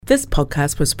This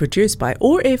podcast was produced by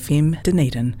OAR FM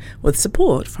Dunedin with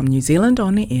support from New Zealand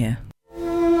On the Air.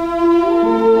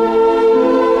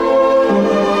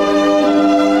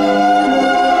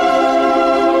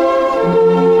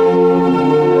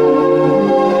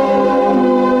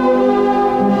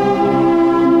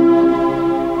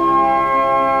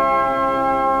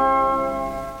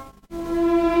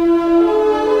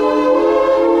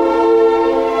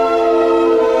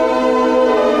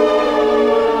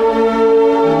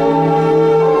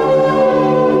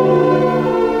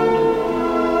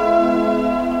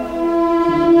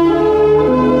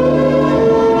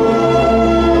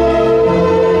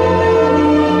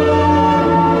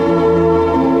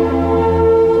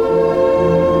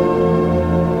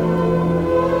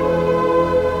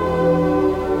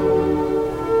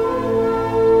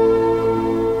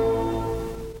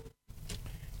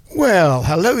 Well,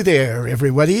 hello there,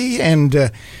 everybody, and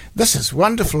this is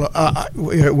wonderful.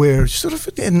 We're sort of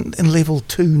in level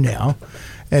 2 now,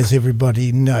 as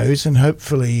everybody knows, and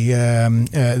hopefully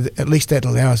at least that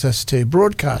allows us to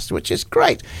broadcast, which is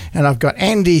great. And I've got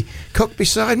Andy Cook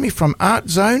beside me from Art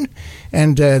Zone,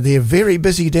 and they're very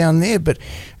busy down there, but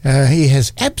he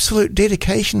has absolute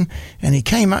dedication, and he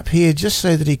came up here just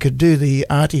so that he could do the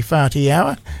Arty Farty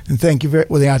hour, and thank you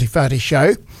the Arty Farty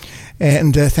show.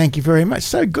 And thank you very much.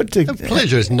 So good to... A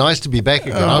pleasure. It's nice to be back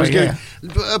again. I was going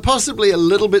possibly a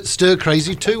little bit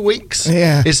stir-crazy. 2 weeks.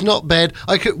 Yeah. It's not bad.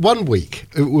 1 week,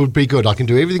 it would be good. I can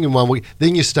do everything in 1 week.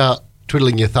 Then you start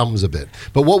twiddling your thumbs a bit.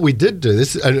 But what we did do,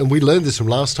 this, and we learned this from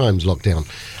last time's lockdown,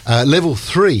 level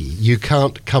 3, you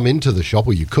can't come into the shop,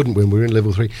 or you couldn't when we were in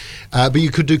level 3, but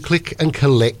you could do click and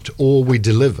collect, or we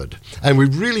delivered. And we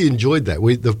really enjoyed that.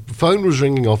 The phone was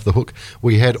ringing off the hook.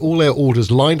 We had all our orders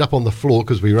lined up on the floor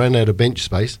because we ran out of bench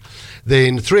space.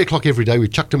 Then 3 o'clock every day, we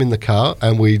chucked them in the car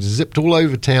and we zipped all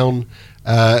over town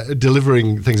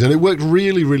delivering things, and it worked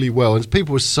really, really well, and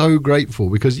people were so grateful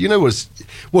because you know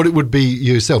what it would be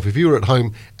yourself if you were at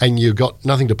home and you got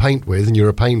nothing to paint with and you're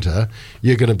a painter,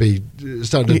 you're going to be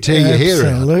starting to tear your hair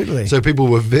out. Absolutely. So people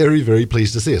were very, very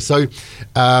pleased to see us. So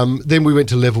then we went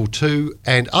to level 2,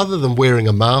 and other than wearing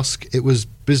a mask, it was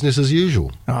business as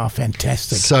usual. Oh,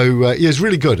 fantastic. So it's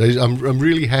really good. I'm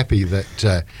really happy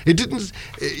that it didn't,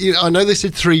 I know they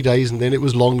said 3 days and then it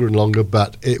was longer and longer,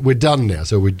 but we're done now,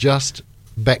 so we're just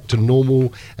back to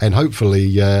normal, and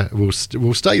hopefully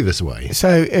we'll stay this way.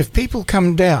 So if people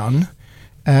come down,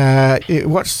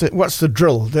 what's the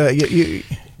drill?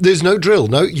 There's no drill.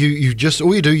 No, you just,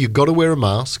 all you do, you've got to wear a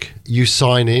mask, you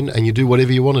sign in, and you do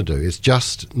whatever you want to do. It's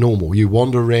just normal. You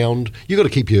wander around. You've got to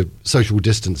keep your social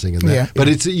distancing and that. Yeah,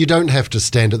 but you don't have to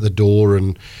stand at the door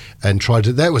and try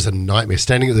to, that was a nightmare,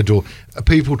 standing at the door,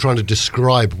 people trying to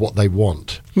describe what they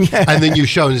want. Yeah. And then you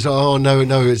show and it's like, oh,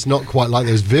 no, it's not quite like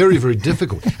that. It's very, very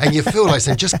difficult. And you feel like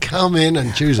saying, just come in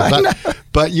and choose it.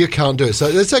 But you can't do it. So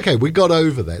it's okay. We got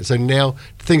over that. So now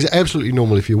things are absolutely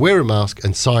normal. If you wear a mask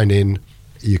and sign in,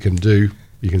 you can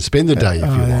spend the day if you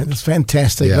want. That's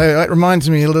fantastic. Yeah. It reminds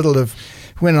me a little of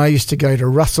when I used to go to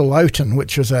Russell Oaten,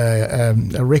 which was a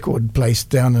record place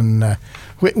down in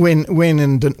when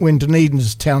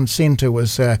Dunedin's town centre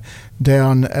was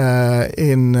down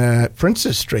in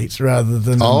Princess Street rather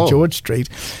than in George Street,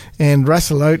 and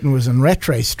Russell Oaten was in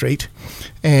Rattray Street,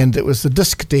 and it was the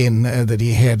disc den that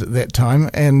he had at that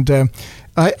time, and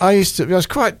I was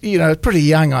quite, pretty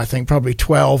young, I think, probably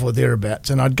 12 or thereabouts,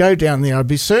 and I'd go down there, I'd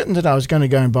be certain that I was going to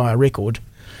go and buy a record,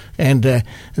 and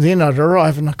then I'd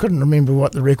arrive and I couldn't remember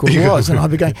what the record was, and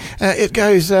I'd be going, it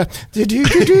goes, do,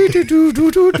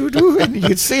 and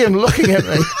you'd see him looking at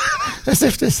me as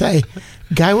if to say,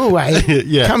 go away,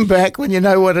 come back when you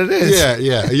know what it is.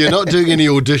 Yeah, you're not doing any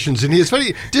auditions in here. It's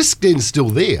funny, Disc Den's still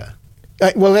there.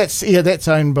 Well, that's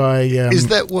owned by... is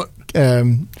that what...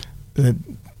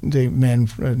 the man,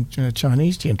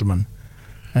 Chinese gentleman.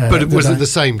 But was it the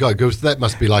same guy? Because that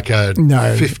must be like a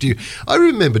 50... I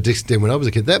remember Disc Den when I was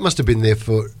a kid. That must have been there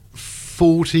for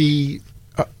 40,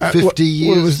 50 years.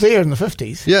 Well, it was there in the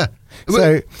 50s. Yeah.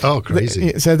 So,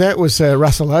 crazy. So that was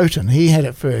Russell Oaten. He had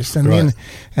it first. And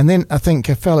then I think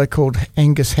a fellow called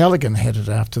Angus Halligan had it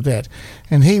after that.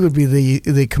 And he would be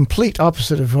the complete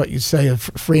opposite of what you'd say a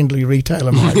friendly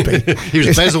retailer might be. He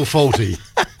was Basil Fawlty.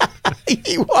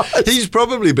 He was. He's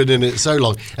probably been in it so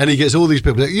long, and he gets all these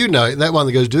people. That one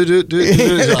that goes do.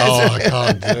 Oh, I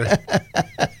can't do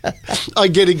it. I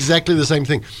get exactly the same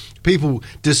thing. People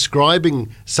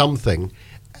describing something,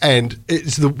 And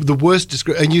it's the worst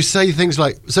description. And you say things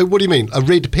like, "So what do you mean? A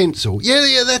red pencil?"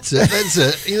 Yeah, that's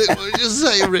it. You know, just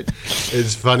say a red.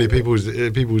 It's funny,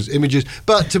 people's images.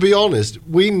 But to be honest,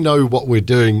 we know what we're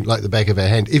doing like the back of our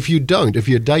hand. If you're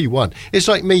day one, it's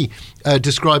like me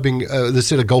describing the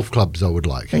set of golf clubs I would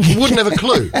like. I wouldn't have a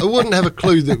clue. I wouldn't have a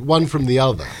clue that one from the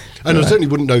other. And I certainly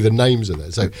wouldn't know the names of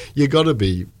that. So you got to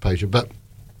be patient. But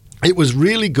it was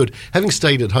really good. Having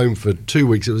stayed at home for 2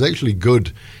 weeks, it was actually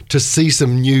good to see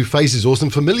some new faces or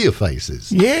some familiar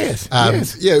faces. Yes,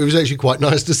 yes. Yeah, it was actually quite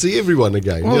nice to see everyone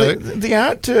again. Well, you know? the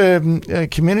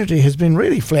art community has been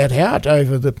really flat out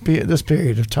over this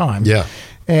period of time. Yeah.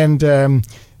 And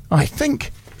I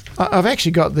think I've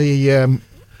actually got the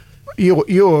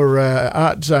your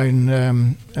Art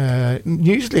Zone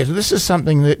newsletter. This is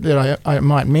something that I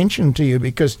might mention to you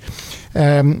because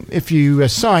if you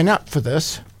sign up for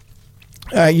this,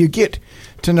 you get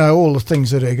to know all the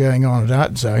things that are going on at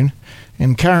Art Zone.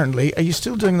 And currently, are you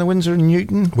still doing the Winsor &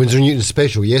 Newton? Winsor & Newton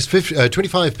special, yes,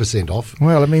 25% off.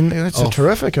 Well, I mean, that's a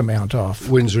terrific amount off.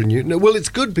 Winsor & Newton. Well, it's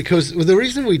good because the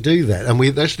reason we do that, and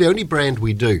that's the only brand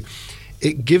we do,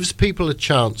 it gives people a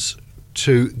chance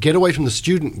to get away from the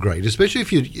student grade, especially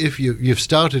if you've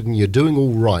started and you're doing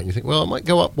all right. And you think, well, I might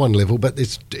go up one level, but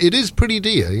it is pretty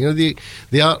dear. You know,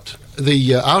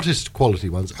 the artist quality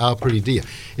ones are pretty dear.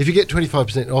 If you get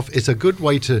 25% off, it's a good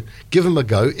way to give them a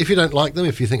go. If you don't like them,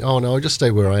 if you think, oh no, I'll just stay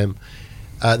where I am,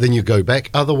 then you go back.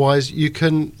 Otherwise, you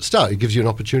can start. It gives you an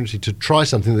opportunity to try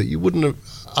something that you wouldn't have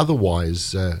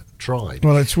otherwise tried.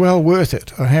 Well, it's well worth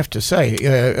it, I have to say.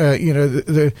 You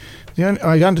know,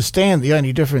 I understand the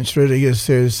only difference really is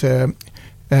there's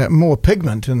more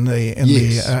pigment in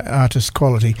the artist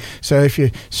quality. So if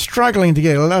you're struggling to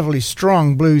get a lovely,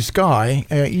 strong blue sky,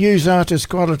 use artist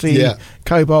quality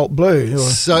cobalt blue.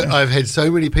 So I've had so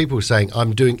many people saying,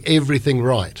 I'm doing everything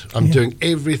right. I'm doing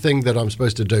everything that I'm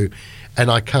supposed to do,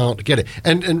 and I can't get it.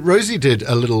 And Rosie did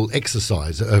a little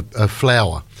exercise, a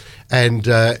flower. And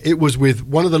it was with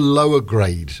one of the lower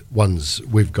grade ones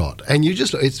we've got, and you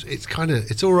just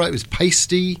it's all right. It's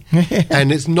pasty, and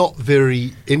it's not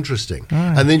very interesting.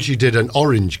 Right. And then she did an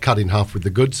orange cut in half with the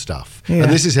good stuff,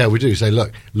 and this is how we do. Say,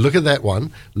 look at that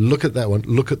one, look at that one,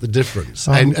 look at the difference,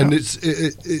 and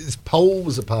it's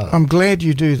poles apart. I'm glad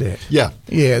you do that. Yeah.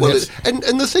 Well,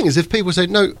 and the thing is, if people say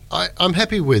no, I'm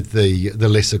happy with the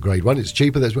lesser grade one. It's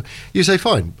cheaper. That's what you say.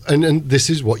 Fine, and this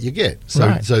is what you get.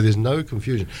 So there's no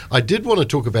confusion. I did want to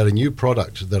talk about a new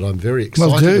product that I'm very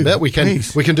excited about. We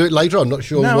can do it later. I'm not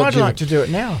sure. No, I'd like to do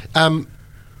it now.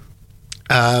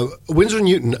 Winsor &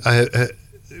 Newton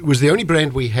was the only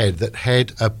brand we had that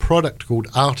had a product called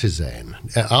Artisan.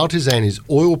 Artisan is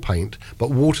oil paint,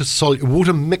 but water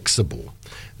mixable.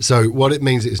 So what it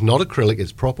means is not acrylic,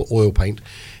 it's proper oil paint.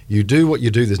 You do what you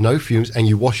do, there's no fumes, and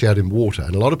you wash out in water.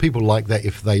 And a lot of people like that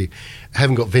if they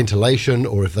haven't got ventilation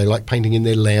or if they like painting in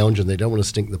their lounge and they don't want to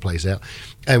stink the place out.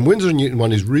 And Winsor & Newton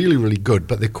one is really, really good,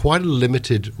 but they're quite a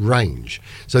limited range.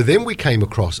 So then we came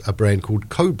across a brand called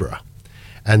Cobra,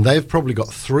 and they've probably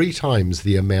got 3 times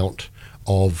the amount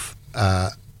of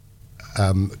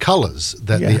colours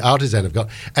that the Artisan have got,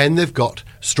 and they've got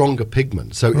stronger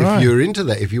pigment. So if you're into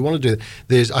that, if you want to do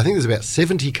it, I think there's about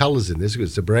 70 colours in this.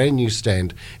 It's a brand new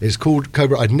stand. It's called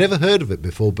Cobra. I'd never heard of it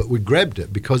before, but we grabbed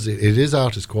it because it is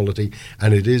artist quality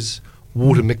and it is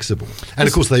water mixable. And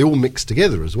of course they all mix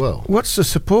together as well. What's the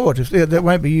support? If they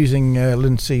won't be using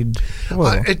linseed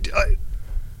oil.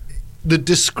 The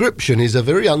description is a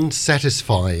very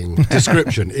unsatisfying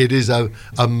description. It is a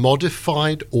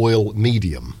modified oil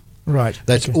medium. Right.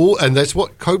 That's all, and that's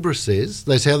what Cobra says.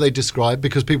 That's how they describe,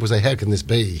 because people say, how can this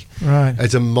be? Right.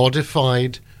 It's a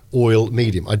modified oil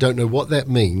medium. I don't know what that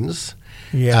means.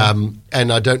 Yeah.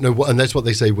 And I don't know what, and that's what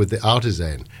they say with the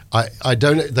Artisan.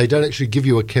 They don't actually give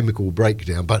you a chemical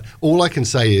breakdown, but all I can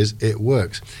say is it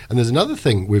works. And there's another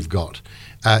thing we've got.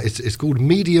 It's called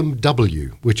Medium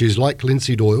W, which is like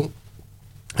linseed oil,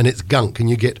 and it's gunk, and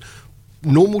you get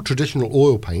normal traditional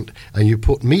oil paint and you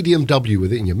put Medium W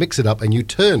with it and you mix it up and you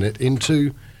turn it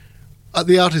into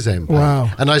the Artisan paint.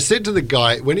 Wow. And I said to the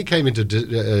guy when he came in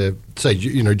to say, do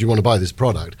you want to buy this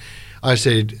product? I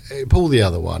said, pull the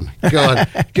other one.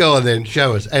 Go on then,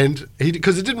 show us. And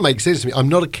because it didn't make sense to me. I'm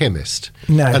not a chemist.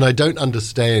 No. And I don't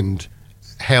understand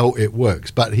how it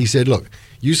works. But he said, look,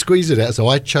 you squeeze it out. So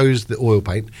I chose the oil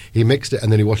paint. He mixed it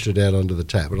and then he washed it out under the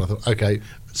tap. And I thought, okay,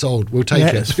 sold. We'll take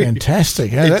it. That's fantastic.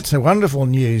 That's a wonderful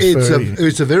news.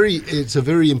 It's a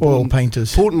very important oil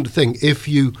painters. Important thing. If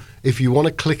you if you want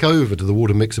to click over to the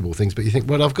water mixable things, but you think,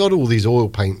 well, I've got all these oil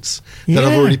paints that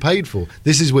I've already paid for.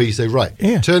 This is where you say, right,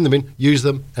 turn them in, use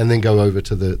them, and then go over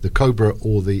to the Cobra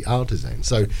or the Artisan.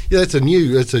 So that's a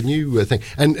new thing,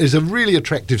 and it's a really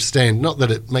attractive stand. Not that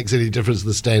it makes any difference to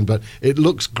the stand, but it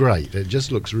looks great. It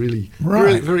just looks really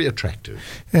very attractive.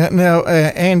 Now,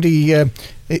 Andy,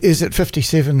 is it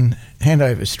 57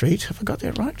 Hanover Street? Have I got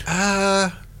that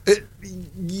right?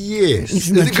 Yes.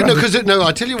 No,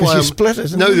 I tell you why. Split,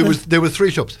 there were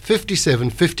 3 shops: 57,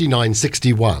 59,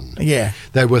 61. Yeah.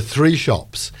 There were 3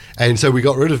 shops, and so we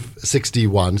got rid of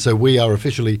 61. So we are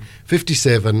officially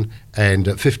 57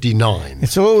 and 59.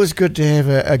 It's always good to have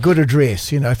a good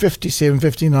address. 57,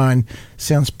 59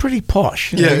 sounds pretty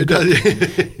posh. It does.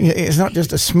 It's not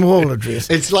just a small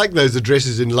address. It's like those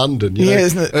addresses in London.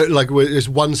 Isn't it? Like it's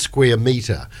 1 square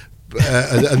metre.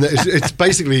 And it's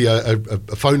basically a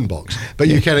phone box, but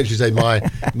you can actually say my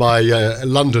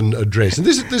London address, and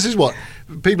this is what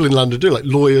people in London do, like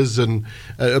lawyers and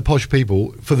posh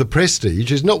people. For the prestige,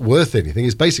 it's not worth anything.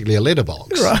 It's basically a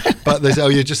letterbox, right? But they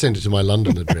say, just send it to my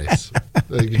London address.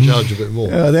 You can charge a bit more.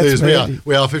 Oh, that's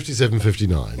we are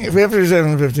 5759.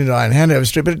 5759 Hanover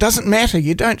Street, but it doesn't matter.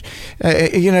 You don't.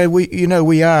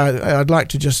 We are. I'd like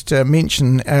to just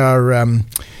mention our.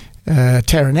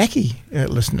 Taranaki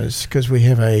listeners, because we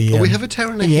have a we have a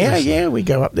Taranaki listener. We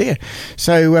go up there.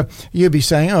 So you'll be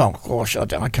saying, oh gosh,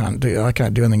 I can't do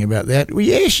anything about that. Well,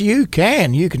 yes, you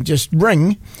can just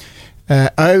ring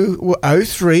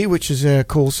 03, which is a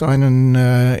call sign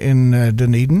in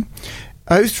Dunedin,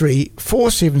 03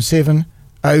 477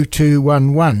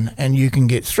 0211, and you can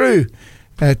get through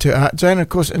to Art Zone. Of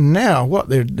course, and now what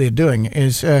they're doing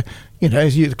is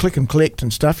as you click and collect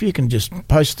and stuff, you can just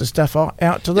post the stuff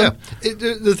out to them. Yeah.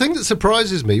 The thing that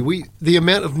surprises me, the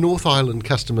amount of North Island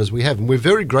customers we have, and we're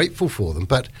very grateful for them,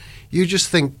 but you just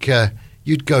think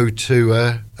you'd go to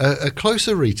a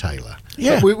closer retailer.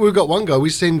 Yeah. We've got one guy, we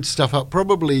send stuff up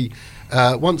probably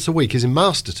once a week, is in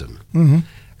Masterton. Mm-hmm.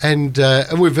 And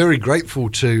we're very grateful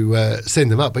to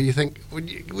send them up. But you think, when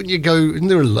you go, isn't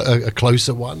there a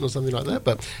closer one or something like that?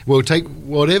 But we'll take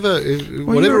whatever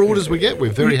orders we get. We're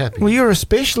very happy. Well, you're a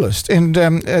specialist, and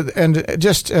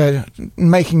just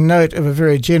making note of a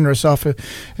very generous offer.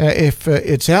 If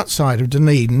it's outside of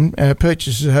Dunedin,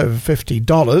 purchases over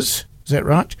 $50. Is that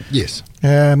right? Yes.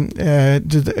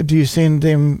 Do you send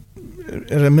them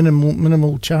at a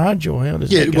minimal charge, or how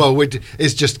does that go? Well,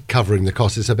 it's just covering the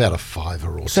cost. It's about a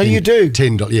 $5 or so you do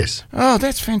 $10. Yes. Oh,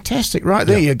 that's fantastic! Right,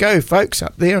 there you go, folks,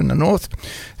 up there in the north.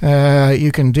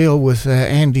 You can deal with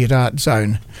Andy at Art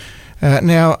Zone.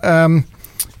 Now, I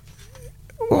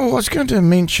was going to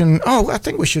mention. I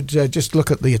think we should just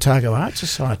look at the Otago Art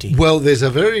Society. Well, there's a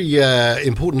very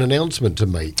important announcement to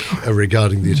make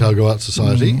regarding the Otago Art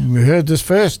Society. We heard this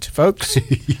first, folks,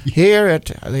 here at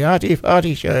the Arty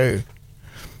Farty Show.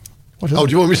 Do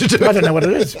you want me to do it? I don't know what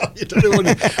it is. You don't know what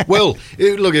it is. Well,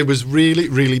 it was really,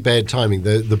 really bad timing.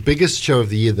 The biggest show of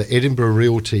the year, the Edinburgh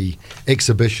Realty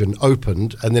exhibition,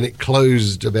 opened, and then it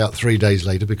closed about 3 days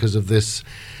later because of this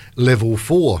level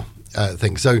 4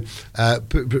 thing. So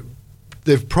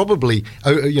they've probably,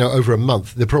 over a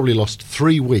month, they've probably lost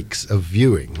 3 weeks of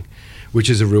viewing, which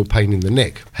is a real pain in the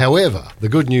neck. However, the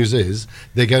good news is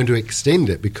they're going to extend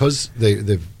it because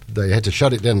they had to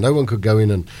shut it down. No one could go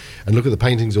in and look at the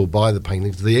paintings or buy the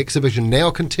paintings. The exhibition now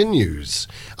continues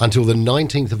until the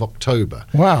 19th of October.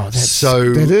 Wow. That's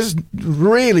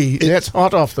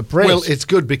hot off the press. Well, it's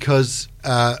good because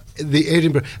the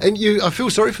Edinburgh... And I feel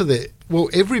sorry for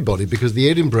everybody, because the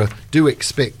Edinburgh do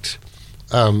expect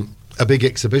a big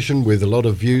exhibition with a lot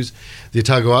of views. The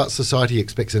Otago Art Society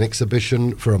expects an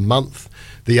exhibition for a month.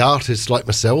 The artists like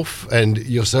myself and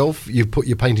yourself, you put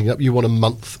your painting up, you want a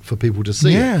month for people to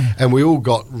see it. And we all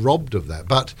got robbed of that.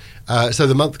 But so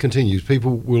the month continues.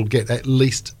 People will get at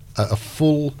least a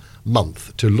full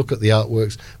month to look at the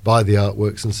artworks, buy the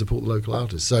artworks, and support the local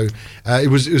artists. So it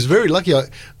was very lucky.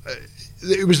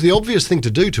 It was the obvious thing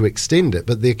to do to extend it,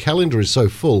 but their calendar is so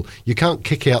full, you can't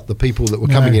kick out the people that were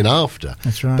coming in after.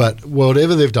 That's right. But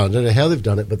whatever they've done, I don't know how they've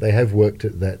done it, but they have worked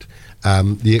at that.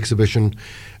 The exhibition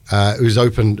is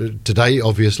open today,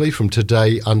 obviously, from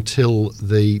today until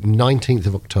the 19th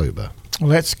of October.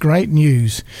 Well, that's great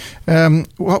news.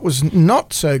 What was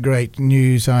not so great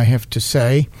news, I have to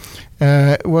say,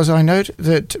 was I note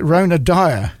that Rona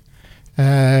Dyer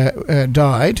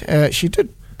died. She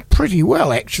did pretty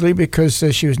well, actually, because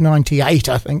she was 98,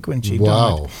 I think, when she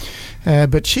died.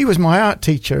 But she was my art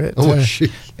teacher at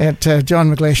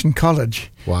John McGlashan College.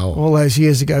 Wow. All those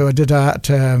years ago, I did art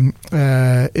in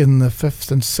the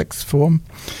 5th and 6th form.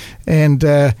 And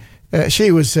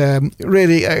she was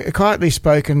really quietly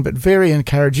spoken, but very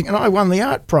encouraging. And I won the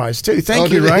art prize too.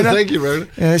 Thank you, Rona. Thank you,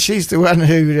 Rona. She's the one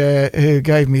who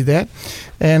gave me that.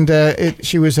 And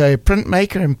she was a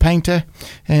printmaker and painter,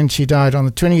 and she died on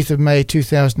the 20th of May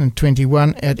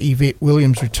 2021 at Yvette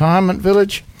Williams Retirement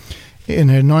Village in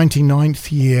her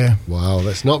 99th year. Wow,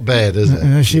 that's not bad, is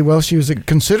it? She was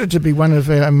considered to be one of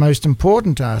our most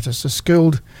important artists, a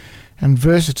skilled and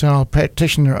versatile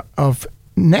practitioner of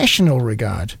national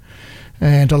regard,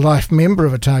 and a life member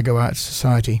of Otago Arts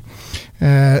Society.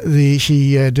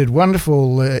 She did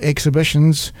wonderful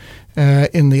exhibitions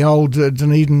in the old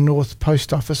Dunedin North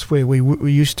Post Office where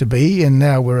we used to be, and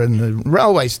now we're in the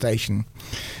railway station.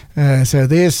 So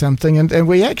there's something. And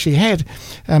we actually had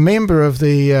a member of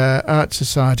the Art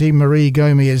Society, Marie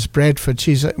Gomez Bradford.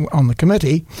 She's on the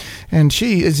committee, and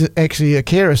she is actually a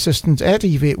care assistant at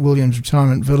Yvette Williams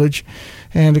Retirement Village.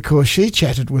 And, of course, she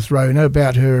chatted with Rona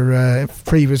about her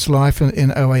previous life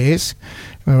in OAS,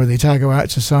 or the Otago Art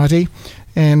Society.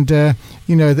 And,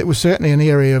 that was certainly an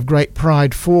area of great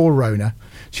pride for Rona.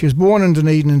 She was born in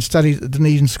Dunedin and studied at the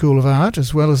Dunedin School of Art,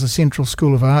 as well as the Central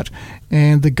School of Art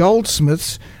and the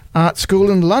Goldsmiths Art School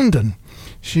in London.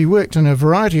 She worked in a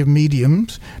variety of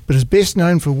mediums, but is best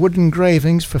known for wood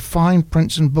engravings for fine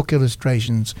prints and book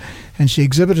illustrations. And she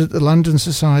exhibited at the London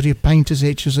Society of Painters,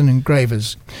 Etchers and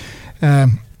Engravers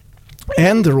and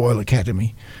the Royal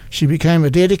Academy. She became a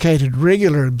dedicated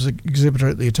regular exhibitor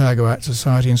at the Otago Art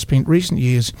Society and spent recent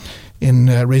years in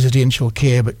residential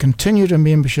care, but continued her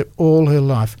membership all her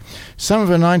life. Some of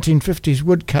her 1950s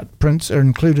woodcut prints are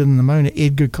included in the Mona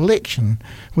Edgar collection,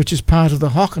 which is part of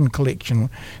the Hocken collection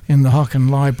in the Hocken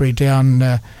Library down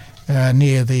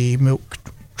near the milk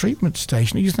treatment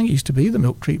station. You think it used to be the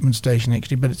milk treatment station,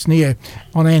 actually, but it's near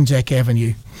on Anzac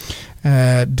Avenue,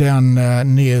 down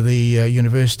near the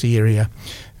university area.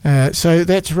 So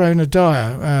that's Rona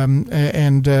Dyer,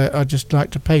 and I'd just like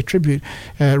to pay tribute.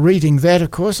 Reading that, of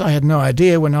course, I had no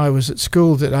idea when I was at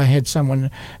school that I had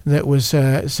someone that was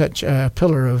such a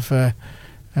pillar of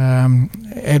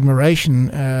admiration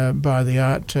by the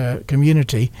art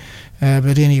community.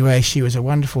 But anyway, she was a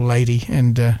wonderful lady,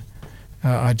 and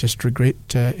I just regret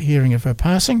hearing of her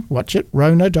passing. Watch it,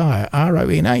 Rona Dyer,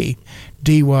 RONADYER.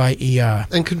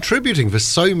 And contributing for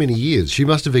so many years. She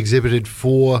must have exhibited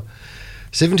for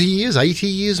 70 years, 80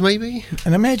 years maybe?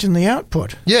 And imagine the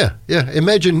output. Yeah.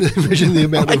 Imagine the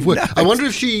amount of work. I wonder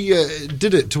if she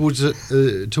did it towards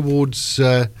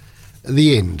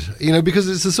the end, because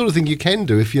it's the sort of thing you can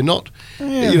do if you're not,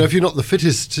 if you're not the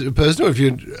fittest person, or if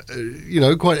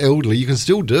you're, quite elderly, you can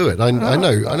still do it. I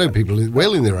know people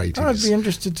well in their 80s. I'd be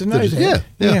interested to know that.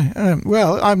 Yeah.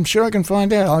 Well, I'm sure I can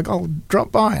find out. I'll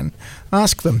drop by and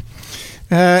ask them.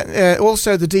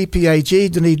 Also, the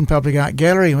DPAG, Dunedin Public Art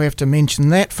Gallery, we have to mention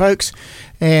that, folks.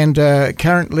 And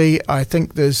currently, I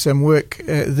think there's some work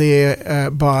there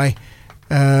by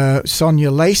Sonia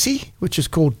Lacey, which is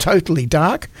called Totally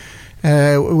Dark.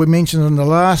 We mentioned in the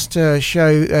last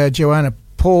show Joanna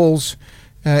Paul's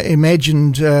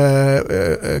imagined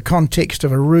context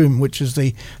of a room, which is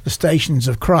the Stations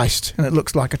of Christ, and it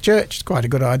looks like a church. It's quite a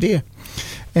good idea.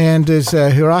 And there's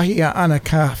Hurahia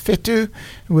Anakawhetu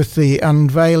with the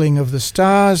unveiling of the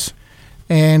stars,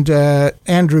 and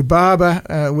Andrew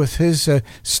Barber with his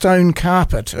stone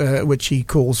carpet, which he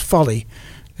calls Folly.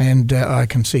 And I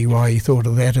can see why he thought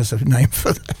of that as a name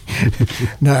for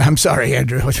that. No, I'm sorry,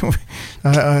 Andrew. I'll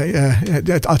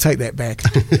take that back.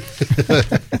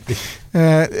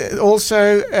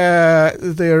 Also,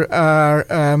 there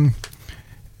are...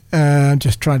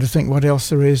 just trying to think what else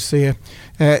there is there.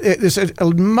 There's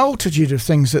a multitude of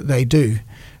things that they do,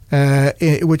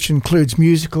 which includes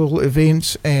musical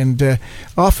events and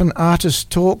often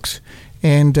artist talks,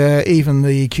 and even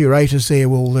the curators there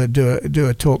will do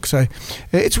a talk. So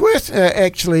it's worth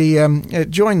actually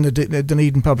join the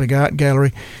Dunedin Public Art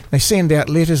Gallery. They send out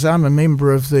letters. I'm a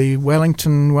member of the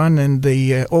Wellington one and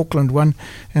the Auckland one,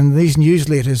 and these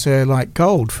newsletters are like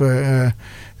gold for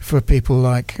people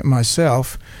like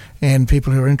myself and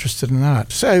people who are interested in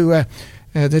art. So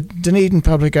the Dunedin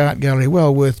Public Art Gallery,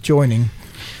 well worth joining.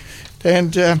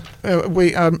 And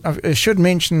I should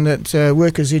mention that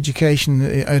Workers'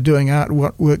 Education are doing art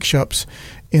workshops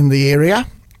in the area,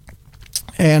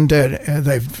 and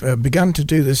they've begun to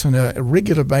do this on a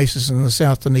regular basis in the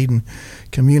South Dunedin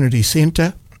Community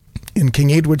Centre in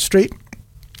King Edward Street.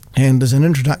 And there's an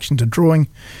introduction to drawing,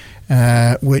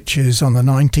 which is on the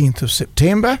 19th of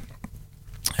September.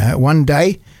 One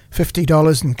day,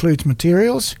 $50 includes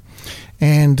materials,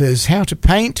 and there's how to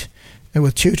paint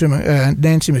with tutor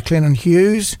Nancy McLennan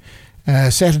Hughes,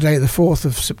 Saturday the 4th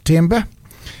of September.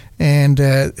 and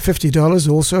 $50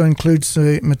 also includes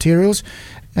the materials,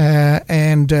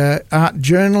 and art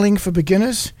journaling for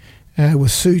beginners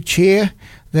with Sue Chair.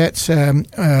 That's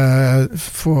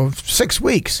for 6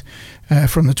 weeks.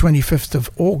 From the 25th of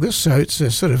August, so it's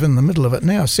sort of in the middle of it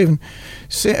now. Is it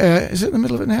the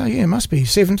middle of it now? Yeah, it must be.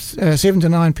 7 to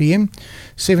 9 p.m,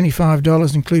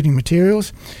 $75 including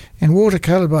materials. And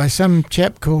watercolour by some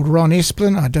chap called Ron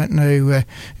Esplin. I don't know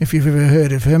if you've ever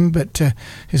heard of him, but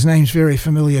his name's very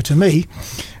familiar to me.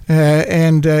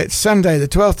 And it's Sunday the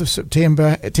 12th of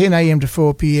September at 10 a.m. to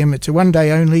 4 p.m. It's a one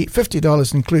day only.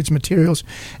 $50 includes materials.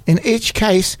 In each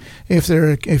case, if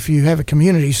you have a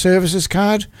community services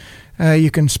card,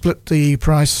 you can split the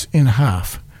price in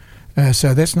half.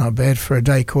 So that's not bad for a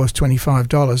day course,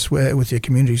 $25 with your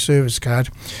community service card.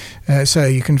 So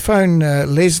you can phone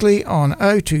Leslie on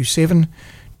 027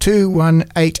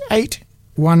 2188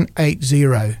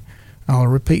 180. I'll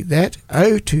repeat that,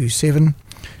 027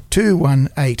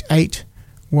 2188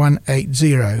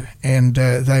 180, and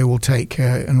they will take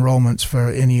enrolments for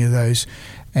any of those.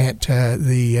 At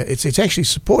it's actually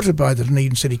supported by the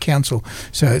Dunedin City Council,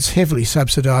 so it's heavily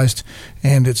subsidised,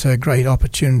 and it's a great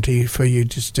opportunity for you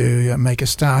just to make a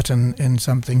start in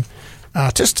something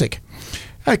artistic.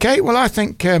 Okay, well, I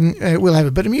think we'll have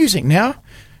a bit of music now,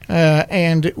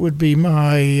 and it would be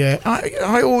my...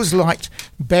 I always liked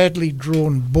Badly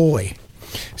Drawn Boy,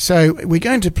 so we're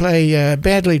going to play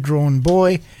Badly Drawn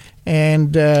Boy,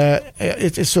 and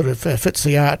it sort of fits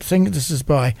the art thing. This is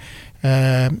by...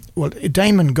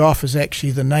 Damon Gough is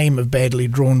actually the name of Badly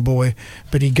Drawn Boy,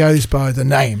 but he goes by the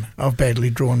name of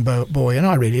Badly Drawn Boy, and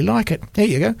I really like it. Here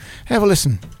you go. Have a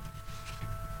listen.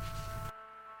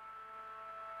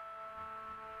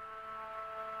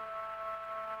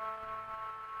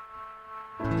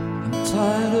 I'm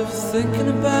tired of thinking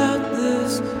about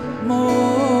this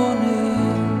morning.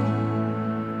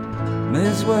 May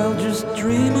as well just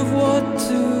dream of what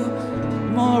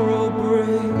tomorrow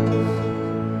brings.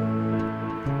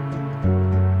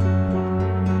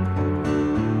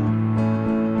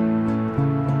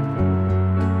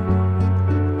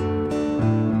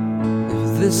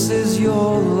 This is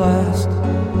your last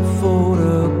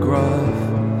photograph.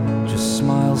 Just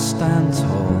smile, stand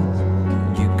tall.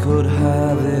 You could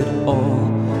have it all.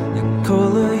 You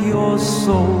colour your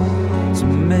soul to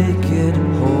make it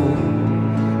whole,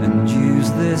 and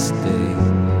use this day,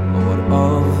 what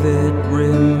of it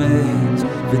remains.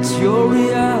 If it's your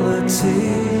reality,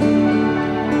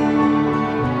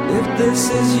 if this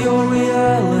is your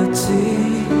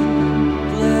reality,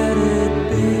 let it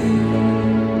be.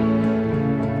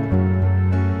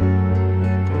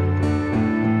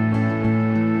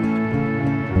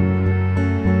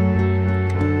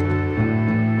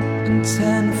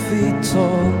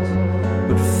 Tall,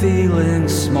 but feeling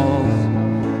small.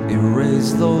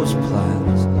 Erase those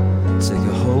plans, take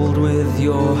a hold with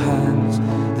your hands.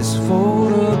 This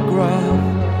photograph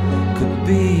could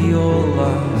be your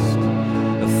last,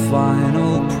 a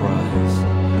final prize,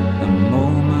 a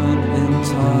moment in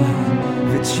time.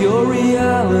 If it's your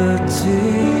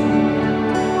reality,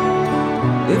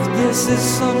 if this is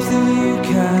something you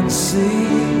can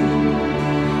see,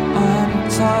 I'm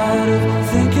tired of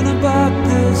thinking about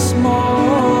this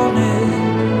morning.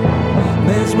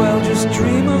 May as well just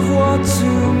dream of what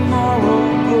tomorrow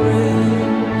brings.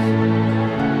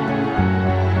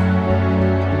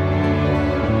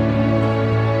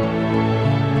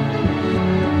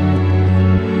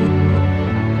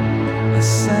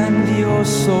 Ascend your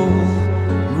soul,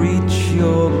 reach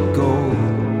your goal.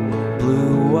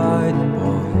 Blue-eyed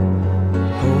boy,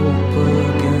 hope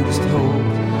against hope.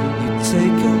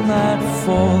 Taken that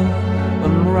fall,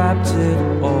 unwrapped it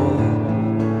all,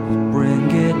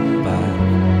 bring it back,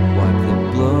 wipe the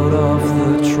blood off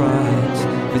the tracks.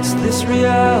 It's this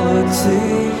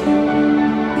reality,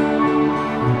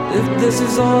 if this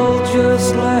is all,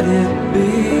 just let it be.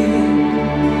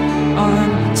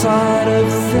 I'm tired of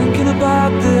thinking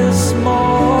about this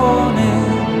morning.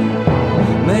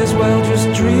 May as well just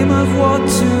dream of what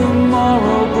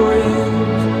tomorrow brings.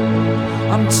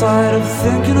 I'm tired of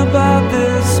thinking about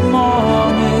this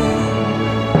morning.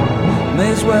 May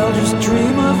as well just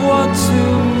dream of what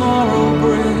tomorrow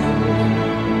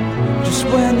brings. Just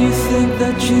when you think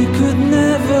that you could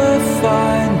never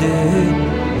find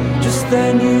it, just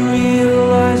then you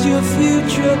realize your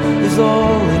future is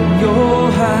all in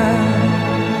your hands.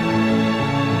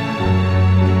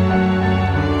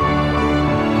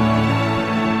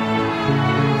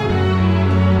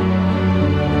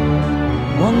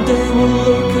 One day we'll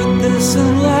look at this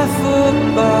and laugh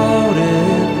about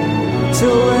it.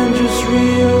 Till then just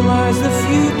realize the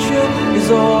future is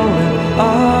all in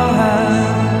our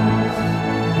hands.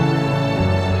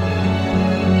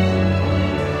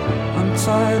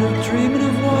 tired of dreaming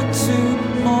of what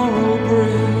tomorrow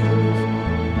brings.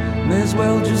 May as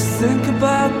well just think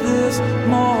about this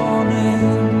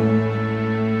morning.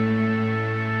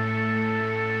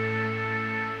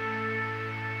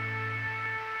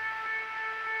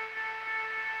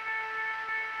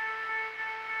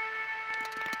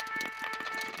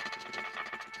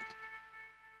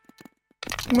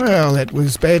 Well, that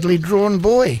was Badly Drawn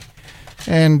Boy.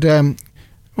 And,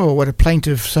 well, what a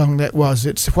plaintive song that was.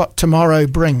 It's What Tomorrow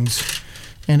Brings.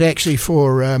 And actually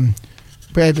for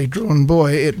Badly Drawn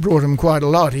Boy, it brought him quite a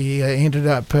lot. He ended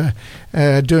up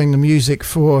doing the music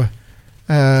for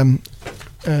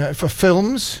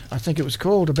films. I think it was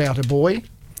called About a Boy.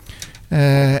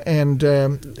 And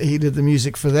he did the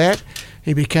music for that.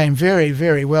 He became very,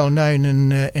 very well known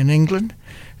in England.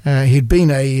 He'd been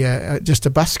just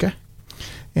a busker.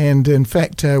 And in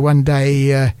fact, one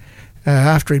day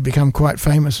after he'd become quite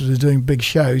famous, was doing big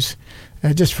shows.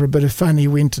 Just for a bit of fun, he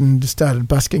went and started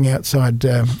busking outside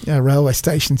a railway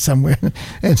station somewhere,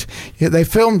 and they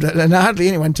filmed it, and hardly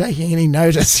anyone taking any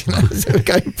notice. You know, they were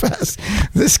going past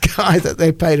this guy that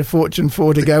they paid a fortune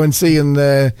for to go and see in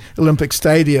the Olympic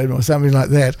Stadium or something like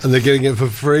that. And they're getting it for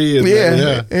free. And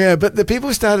yeah. But the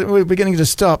people were beginning to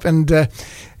stop, and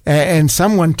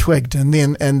someone twigged, and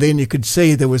then you could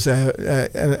see there was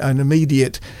an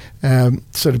immediate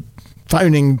sort of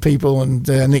phoning people, and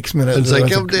next minute and say,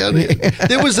 "Come down here."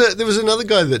 There was another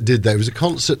guy that did that. He was a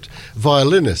concert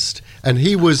violinist, and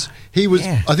he was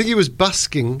I think he was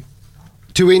busking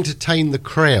to entertain the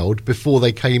crowd before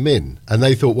they came in, and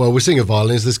they thought, well, we're seeing a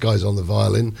violinist, this guy's on the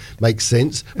violin, makes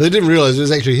sense. But they didn't realise it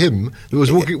was actually him that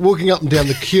was walking up and down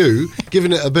the queue,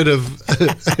 giving it a bit of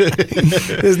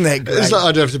isn't that great? It's like,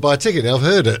 I don't have to buy a ticket now, I've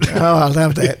heard it. Oh, I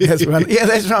love that. That's one. Yeah,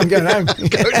 that's right, I'm going home.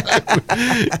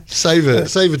 Save a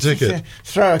ticket,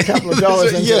 throw a couple of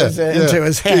dollars into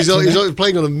his hat. He's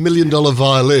playing on $1 million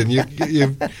violin. You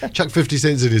chuck 50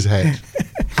 cents in his hat.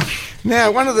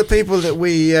 Now, one of the people that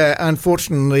we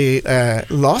unfortunately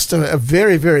lost, a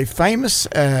very, very famous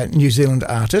New Zealand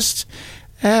artist,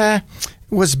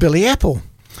 was Billy Apple.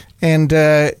 And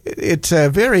it's a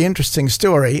very interesting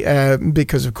story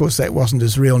because, of course, that wasn't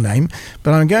his real name.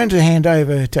 But I'm going to hand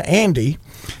over to Andy,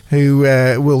 who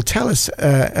will tell us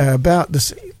about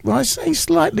this, well, I say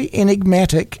slightly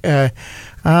enigmatic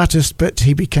artist, but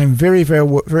he became very, very,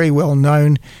 very well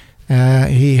known.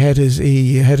 He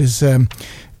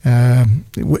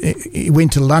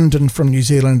went to London from New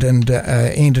Zealand and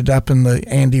ended up in the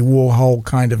Andy Warhol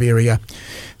kind of area.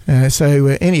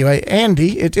 Anyway,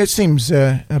 Andy, it seems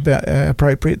about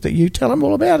appropriate that you tell him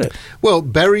all about it. Well,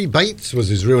 Barry Bates was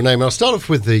his real name. I'll start off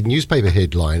with the newspaper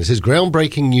headline. It says,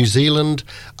 groundbreaking New Zealand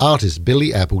artist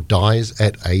Billy Apple dies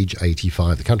at age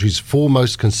 85. The country's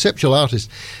foremost conceptual artist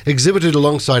exhibited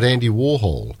alongside Andy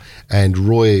Warhol and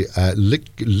Roy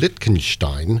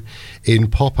Lichtenstein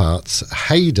in pop art's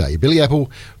heyday. Billy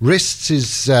Apple rests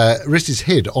his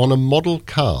head on a model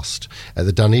cast at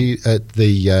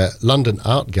the London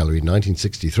Art Gallery in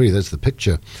 1963. That's the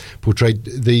picture portrayed.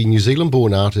 The New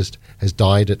Zealand-born artist has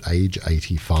died at age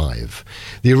 85.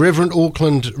 The irreverent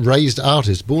Auckland-raised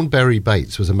artist, born Barry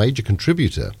Bates, was a major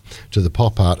contributor to the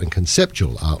pop art and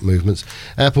conceptual art movements.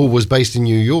 Apple was based in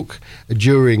New York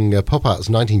during pop art's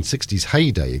 1960s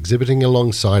heyday, exhibiting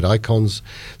alongside icons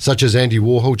such as Andy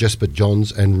Warhol, Jasper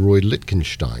Johns and Roy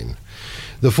Lichtenstein.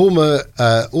 The former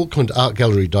Auckland Art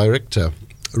Gallery director,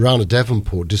 Rana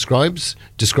Davenport,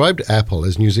 described Apple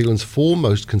as New Zealand's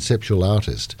foremost conceptual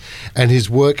artist and his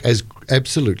work as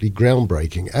absolutely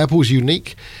groundbreaking. Apple's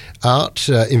unique art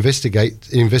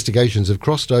investigations have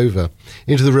crossed over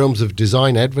into the realms of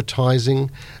design,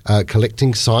 advertising,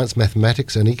 collecting, science,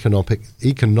 mathematics and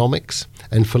economics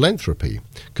and philanthropy,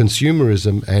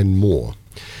 consumerism and more.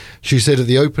 She said at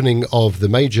the opening of the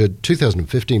major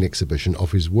 2015 exhibition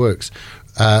of his works,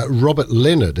 Robert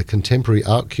Leonard, a contemporary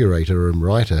art curator and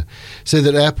writer, said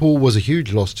that Apple was a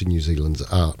huge loss to New Zealand's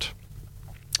art.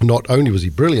 Not only was he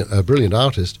a brilliant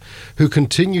artist who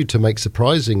continued to make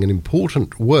surprising and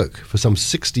important work for some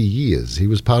 60 years, he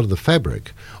was part of the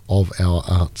fabric of our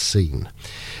art scene.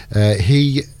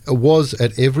 He was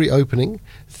at every opening,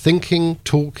 thinking,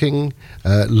 talking,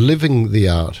 living the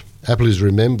art. Apple is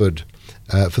remembered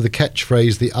for the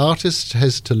catchphrase, the artist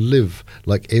has to live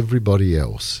like everybody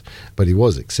else. But he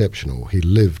was exceptional. He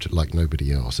lived like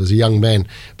nobody else. As a young man,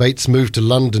 Bates moved to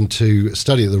London to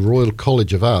study at the Royal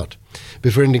College of Art,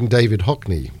 befriending David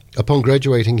Hockney. Upon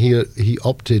graduating, he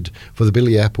opted for the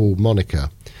Billy Apple moniker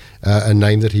a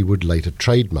name that he would later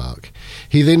trademark.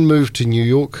 He then moved to New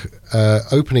York,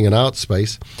 opening an art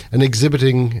space and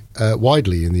exhibiting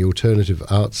widely in the alternative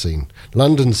art scene.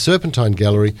 London's Serpentine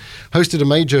Gallery hosted a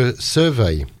major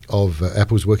survey of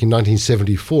Apple's work in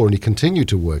 1974, and he continued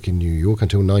to work in New York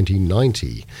until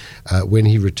 1990, when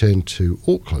he returned to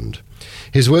Auckland.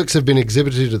 His works have been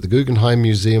exhibited at the Guggenheim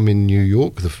Museum in New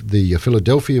York, the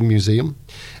Philadelphia Museum,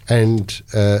 and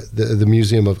the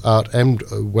Museum of Art and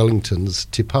Wellington's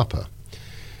Te Papa.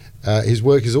 His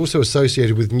work is also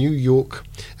associated with New York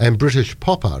and British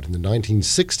pop art in the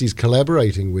 1960s,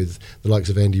 collaborating with the likes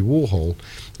of Andy Warhol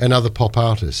and other pop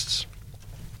artists.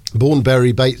 Born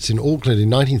Barry Bates in Auckland in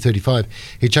 1935,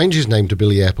 he changed his name to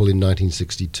Billy Apple in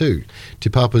 1962. Te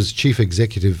Papa's chief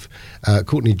executive,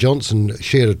 Courtney Johnson,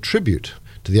 shared a tribute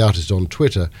to the artist on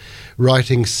Twitter,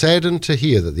 writing, "Saddened to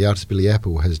hear that the artist Billy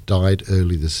Apple has died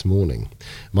early this morning.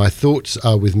 My thoughts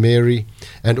are with Mary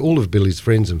and all of Billy's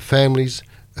friends and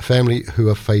family who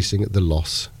are facing the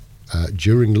loss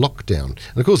during lockdown."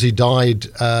 And of course, he died.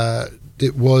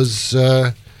 It was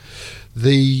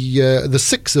the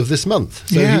 6th of this month.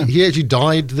 So he actually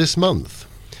died this month.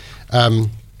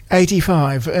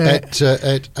 85.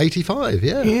 At 85,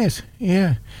 yeah. Yes,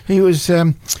 yeah. He was,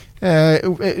 in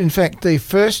fact,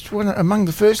 among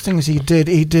the first things he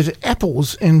did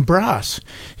apples in brass.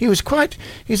 He's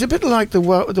a bit like the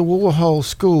Warhol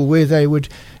school, where they would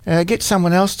get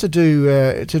someone else to do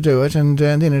it and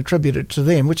then attribute it to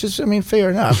them, which is, fair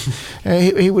enough.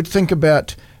 He would think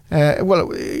about...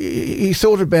 he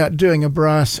thought about doing a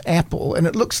brass apple, and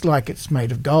it looks like it's made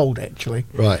of gold, actually.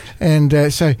 Right.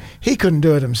 And so he couldn't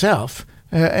do it himself.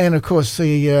 And, of course,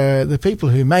 the people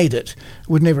who made it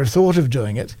would never have thought of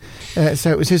doing it.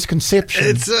 So it was his conception.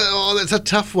 That's a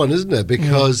tough one, isn't it?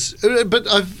 Because, but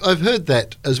I've heard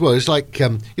that as well. It's like,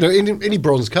 in any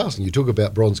bronze casting, you talk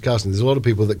about bronze casting, there's a lot of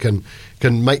people that can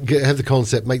have the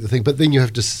concept, make the thing, but then you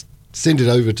have to send it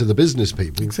over to the business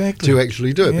people to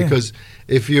actually do it, because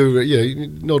if you're,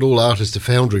 not all artists are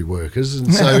foundry workers,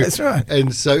 and so that's right.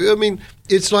 And so,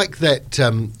 it's like that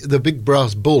the big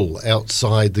brass bull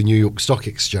outside the New York Stock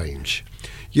Exchange.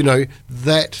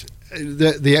 That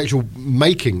the actual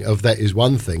making of that is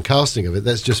one thing, casting of it,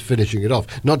 that's just finishing it off,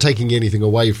 not taking anything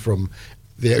away from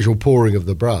the actual pouring of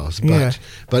the brass,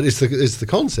 but it's the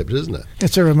concept, isn't it?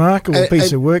 It's a remarkable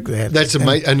piece of work. That's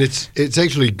amazing, and it's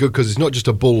actually good because it's not just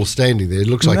a bull standing there. It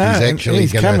looks like he's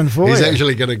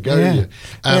actually going to go. Yeah.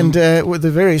 And with a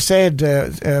very sad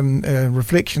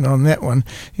reflection on that one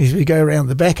is, we go around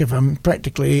the back of him,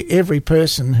 practically every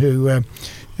person who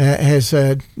has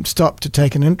stopped to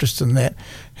take an interest in that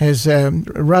has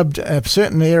rubbed a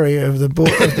certain area of the bull,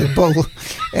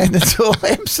 and it's all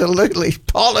absolutely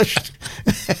polished.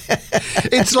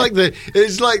 It's like the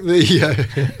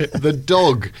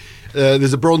dog.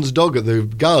 There's a bronze dog at the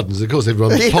gardens. Of course,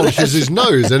 everyone polishes his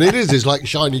nose, and it's like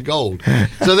shiny gold.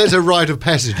 So there's a rite of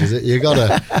passage, is it? You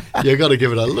gotta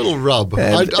give it a little rub.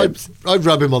 I'd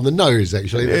rub him on the nose,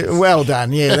 actually. Well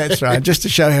done, yeah, that's right, just to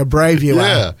show how brave you are.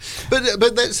 Yeah,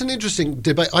 but that's an interesting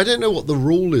debate. I don't know what the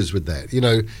rule is with that.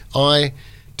 I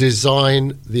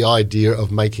design the idea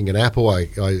of making an apple. I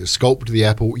sculpt the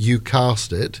apple. You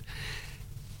cast it.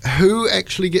 Who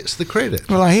actually gets the credit?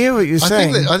 Well, I hear what you're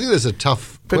saying. I think there's a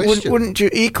tough question. But wouldn't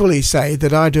you equally say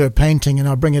that I do a painting and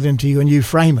I bring it into you and you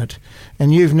frame it,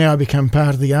 and you've now become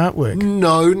part of the artwork?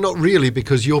 No, not really,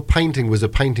 because your painting was a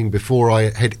painting before I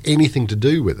had anything to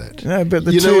do with it. No,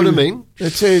 but you know what I mean?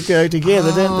 The two go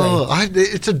together, don't they?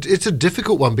 It's a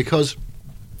difficult one, because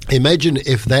imagine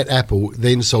if that apple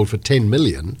then sold for 10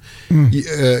 million,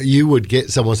 you would get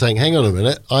someone saying, "Hang on a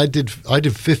minute, I did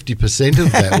 50%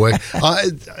 of that work."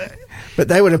 But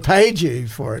they would have paid you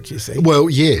for it, you see. Well,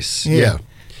 yes, yeah.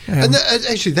 And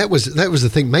actually, that was the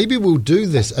thing. Maybe we'll do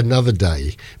this another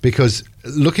day, because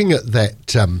looking at that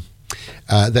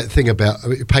that thing about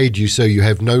paid you so you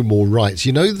have no more rights.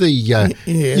 You know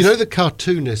the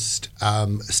cartoonist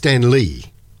Stan Lee.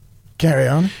 Carry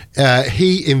on.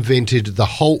 He invented the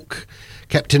Hulk,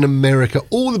 Captain America,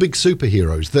 all the big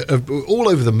superheroes that are all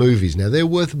over the movies now. They're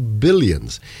worth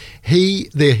billions.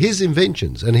 They're his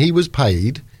inventions, and he was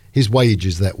paid his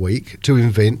wages that week to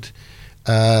invent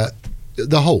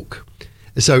the Hulk.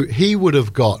 So he would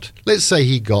have got, let's say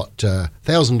he got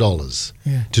 $1,000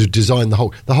 to design the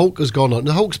Hulk. The Hulk has gone on.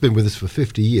 The Hulk's been with us for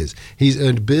 50 years. He's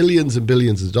earned billions and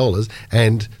billions of dollars,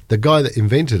 and the guy that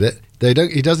invented it,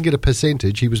 he doesn't get a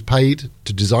percentage. He was paid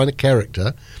to design a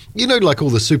character. Like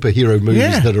all the superhero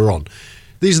movies that are on.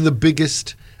 These are the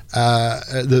biggest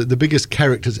the biggest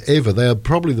characters ever. They are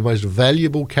probably the most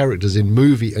valuable characters in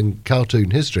movie and cartoon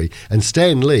history. And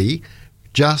Stan Lee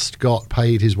just got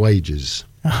paid his wages.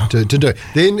 to do it.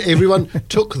 Then everyone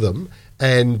took them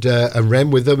and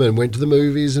ran with them and went to the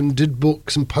movies and did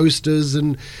books and posters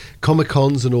and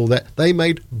Comic-Cons and all that. They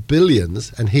made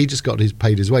billions, and he just got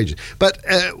paid his wages. But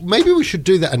maybe we should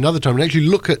do that another time and actually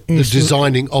look at the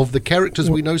designing of the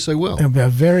characters we know so well. That would be a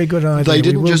very good idea.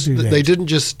 They didn't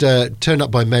just turn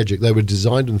up by magic. They were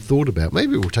designed and thought about.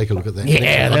 Maybe we'll take a look at that.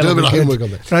 Yeah, I'll do a bit of homework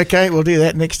on that. Okay, we'll do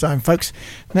that next time, folks.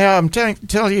 Now, I'm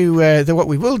tell you what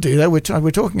we will do, though. We're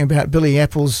talking about Billy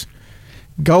Apple's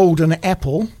Golden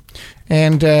Apple.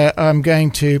 And I'm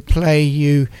going to play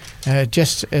you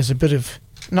just as a bit of,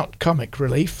 not comic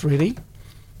relief, really.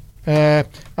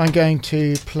 I'm going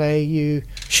to play you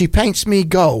She Paints Me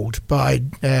Gold by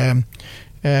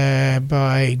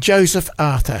Joseph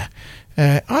Arthur.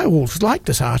 I always like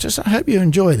this artist. I hope you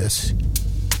enjoy this.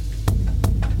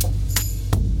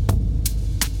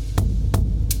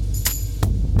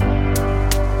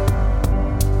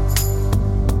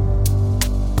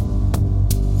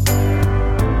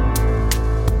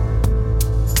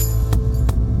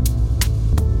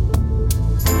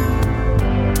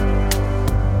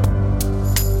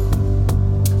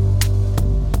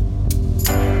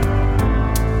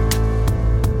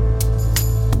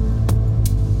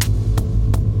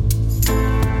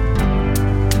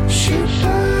 She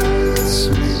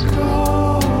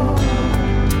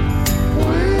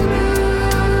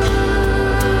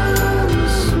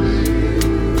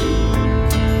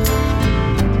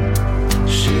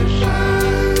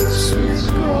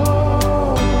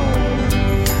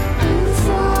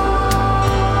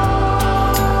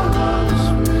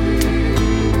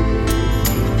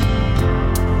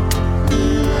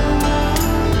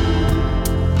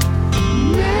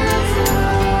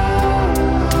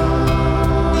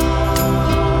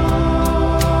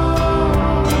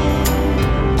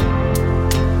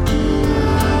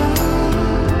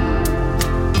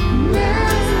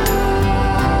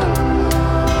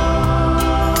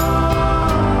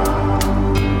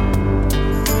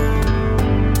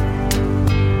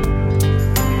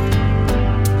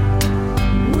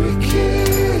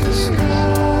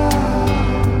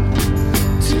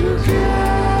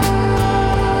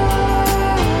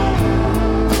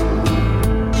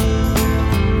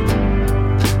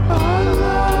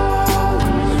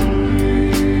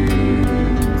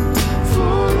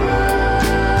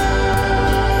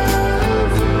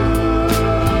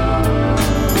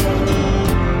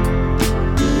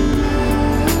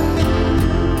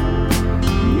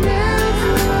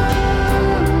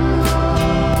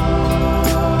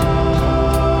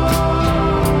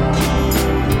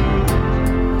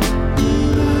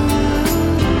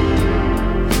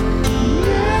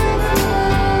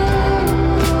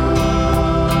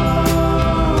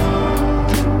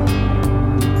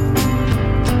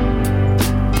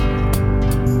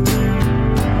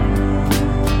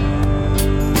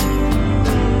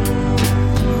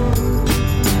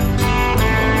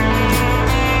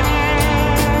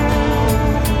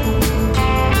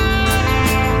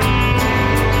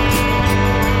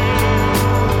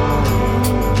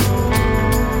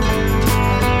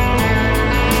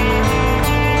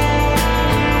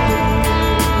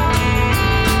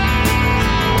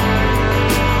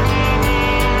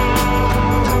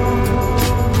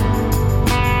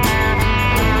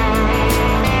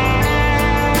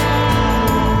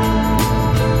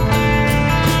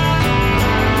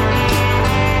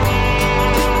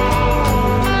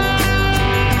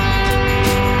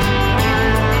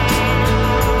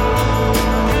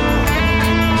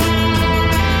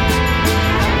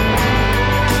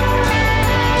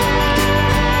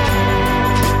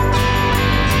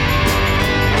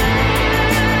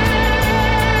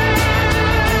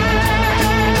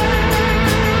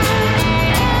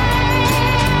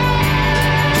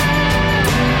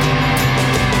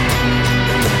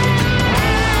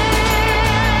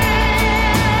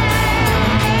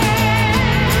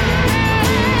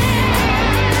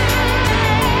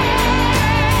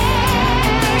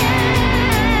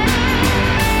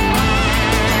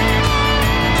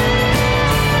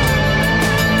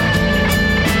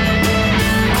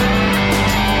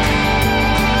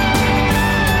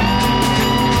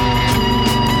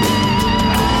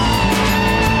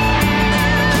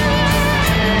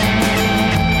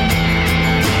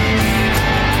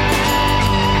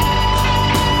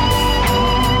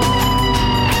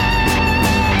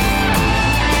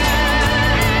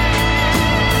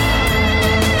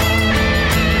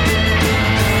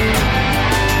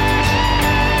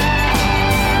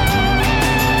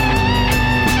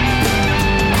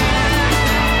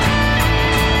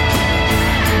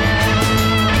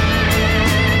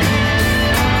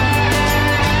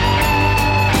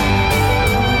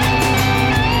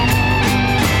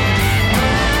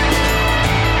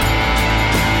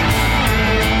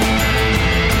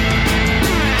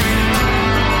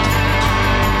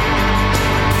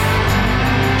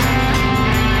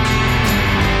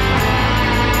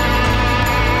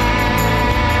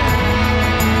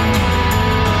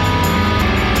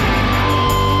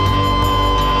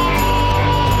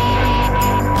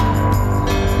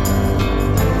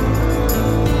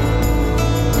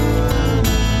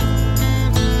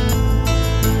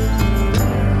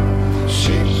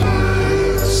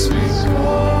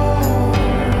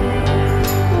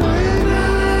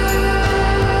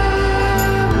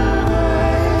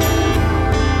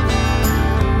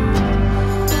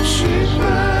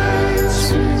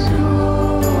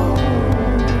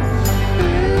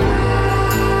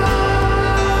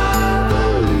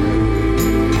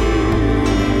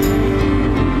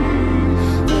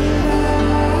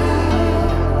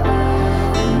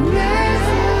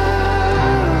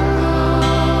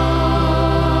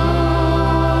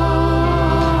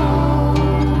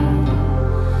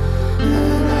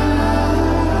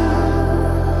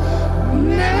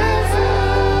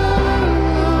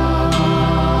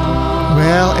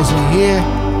Pearson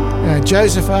here.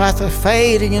 Joseph Arthur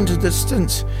fading into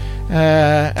distance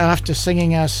after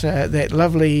singing us that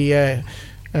lovely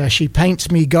She Paints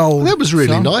Me Gold. Well, that was really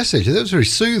song. nice, actually. That was very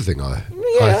soothing. I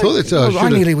thought that I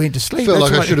nearly went to sleep. Felt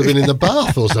like I should have been in the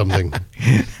bath or something.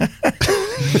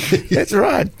 That's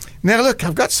right. Now, look,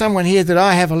 I've got someone here that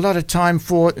I have a lot of time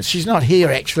for. She's not here,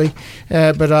 actually,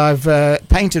 but I've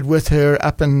painted with her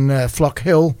up in Flock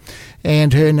Hill,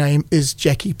 and her name is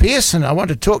Jacky Pearson. I want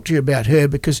to talk to you about her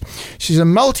because she's a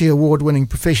multi-award-winning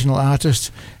professional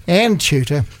artist and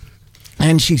tutor,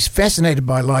 and she's fascinated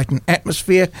by light and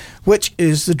atmosphere, which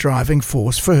is the driving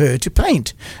force for her to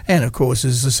paint. And, of course,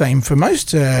 is the same for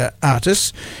most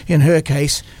artists. In her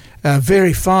case, a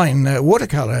very fine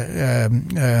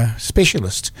watercolour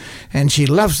specialist, and she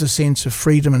loves the sense of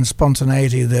freedom and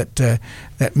spontaneity that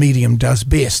that medium does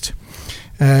best.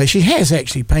 She has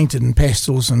actually painted in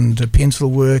pastels and pencil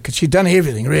work. She's done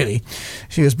everything, really.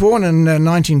 She was born in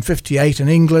 1958 in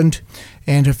England,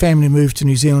 and her family moved to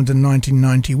New Zealand in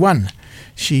 1991.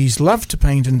 She's loved to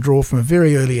paint and draw from a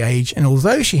very early age, and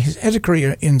although she has had a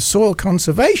career in soil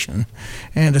conservation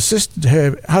and assisted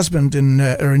her husband in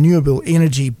a renewable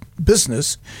energy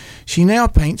business, she now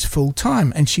paints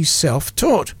full-time, and she's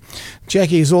self-taught.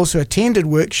 Jacky has also attended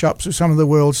workshops with some of the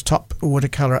world's top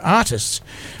watercolour artists.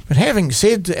 But having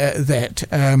said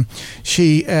that,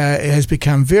 she has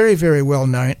become very, very well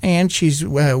known, and she's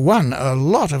won a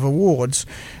lot of awards,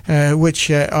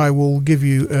 which I will give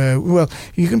you. Well,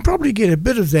 you can probably get a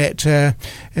bit of that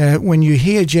when you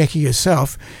hear Jacky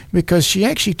herself, because she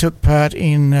actually took part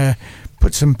in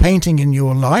Put Some Painting in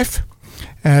Your Life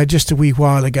just a wee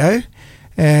while ago.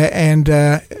 And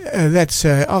that's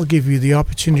I'll give you the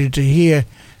opportunity to hear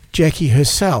Jacky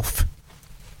herself.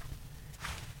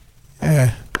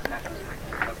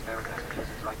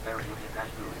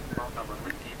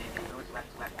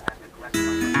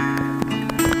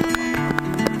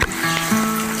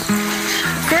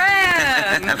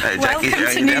 Welcome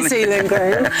to New Zealand,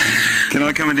 Graham. Can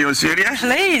I come into your studio?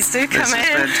 Please do come in. This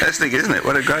is fantastic, isn't it?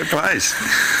 What a great place.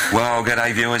 Well,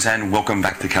 g'day viewers, and welcome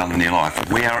back to Colour New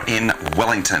Life. We are in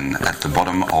Wellington at the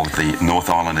bottom of the North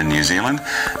Island in New Zealand,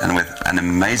 and with an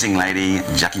amazing lady,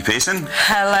 Jacky Pearson.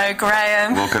 Hello,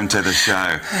 Graham. Welcome to the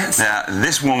show. Yes. Now,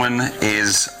 this woman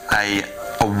is a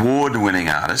award-winning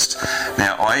artist.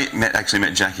 Now, I actually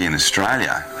met Jacky in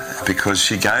Australia because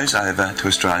she goes over to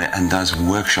Australia and does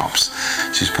workshops.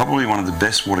 She's probably one of the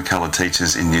best watercolour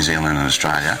teachers in New Zealand and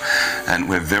Australia, and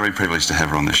we're very privileged to have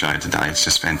her on the show today. It's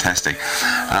just fantastic.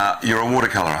 You're a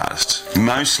watercolour artist,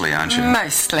 mostly, aren't you?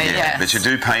 Mostly, yes. But you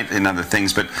do paint in other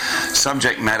things, but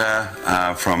subject matter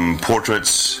from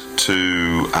portraits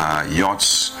to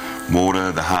yachts,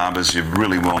 water, the harbours, you're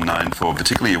really well known for,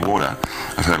 particularly your water.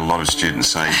 I've heard a lot of students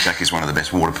say Jacky's one of the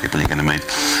best water people you're going to meet.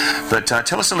 But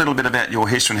tell us a little bit about your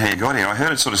history and how you got here. I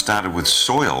heard it sort of started with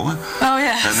soil. Oh,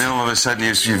 yes. And then all of a sudden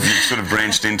you've sort of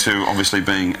branched into obviously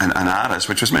being an artist,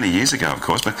 which was many years ago, of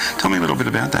course. But tell me a little bit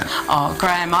about that. Oh,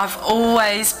 Graham, I've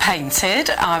always painted.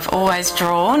 I've always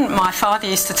drawn. My father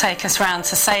used to take us round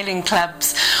to sailing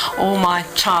clubs all my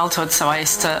childhood, so I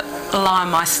used to lie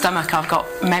on my stomach. I've got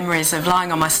memories of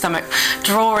lying on my stomach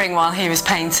drawing while he was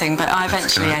painting, but I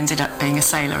eventually ended up being a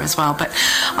sailor as well. But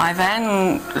I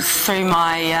then, through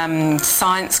my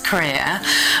science career,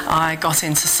 I got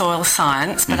into soil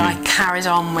science, but I carried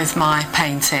on with my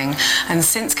painting. And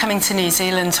since coming to New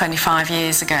Zealand 25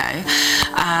 years ago,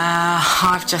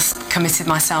 I've just committed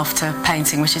myself to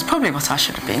painting, which is probably what I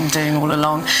should have been doing all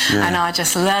along. Yeah. And I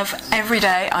just love every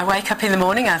day. I wake up in the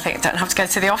morning, I think I don't have to go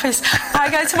to the office. I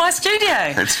go to my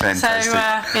studio. It's fantastic.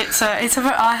 So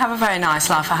I have a very nice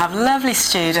life. I have lovely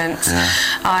students. Yeah.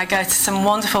 I go to some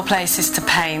wonderful places to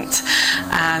paint,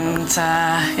 and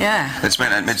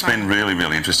it's been really,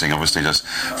 really interesting. Obviously, just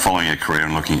following your career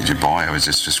and looking at your bio is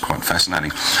just quite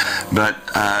fascinating. But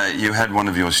you had one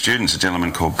of your students, a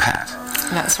gentleman called Pat.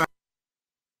 That's right.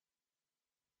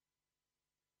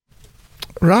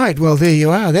 Right, well, there you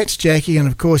are. That's Jacky, and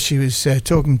of course she was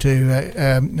talking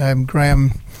to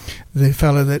Graham, the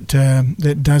fellow that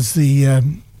does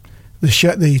the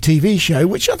TV show,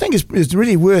 which I think is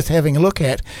really worth having a look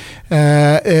at.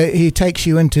 He takes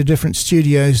you into different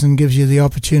studios and gives you the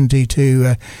opportunity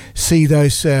to see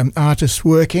those artists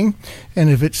working,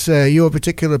 and if it's your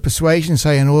particular persuasion,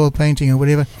 say an oil painting or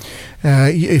whatever,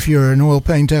 if you're an oil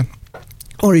painter,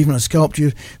 or even a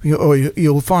sculpture, or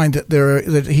you'll find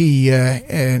that he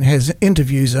has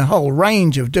interviews a whole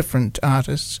range of different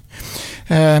artists.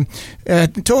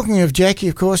 Talking of Jacky,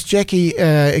 of course, Jacky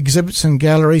exhibits in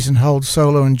galleries and holds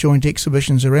solo and joint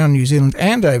exhibitions around New Zealand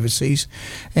and overseas,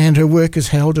 and her work is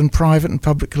held in private and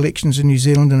public collections in New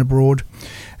Zealand and abroad.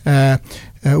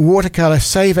 Watercolour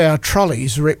Save Our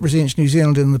Trolleys represents New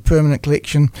Zealand in the permanent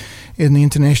collection in the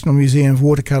International Museum of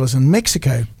Watercolours in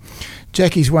Mexico.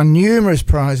 Jacky's won numerous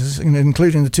prizes,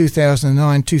 including the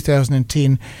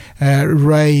 2009-2010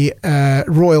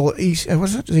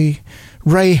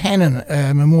 Ray Hannon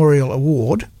Memorial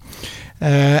Award,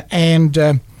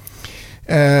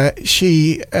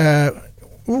 she.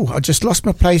 I just lost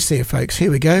my place there, folks.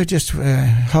 Here we go. Just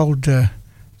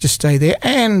just stay there.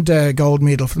 And gold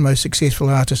medal for the most successful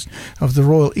artist of the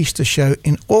Royal Easter Show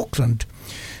in Auckland.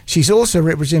 She's also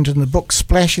represented in the book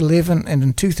Splash 11 and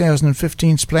in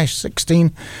 2015 Splash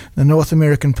 16, the North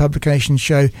American publication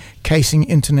show Casing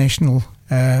International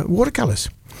Watercolours.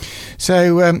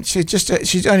 So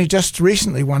she's only just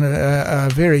recently won a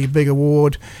very big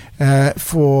award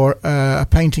for a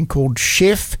painting called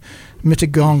Chef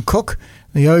Mittagong Cook,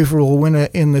 the overall winner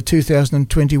in the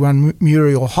 2021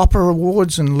 Muriel Hopper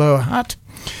Awards in Lower Hutt.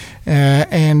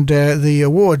 And the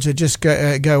awards are just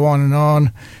go on and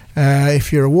on.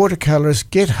 If you're a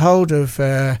watercolourist, get hold of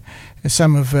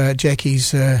some of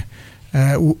Jacky's.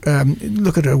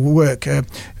 Look at her work.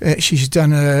 She's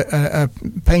done a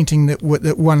painting that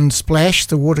won Splash,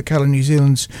 the Watercolour New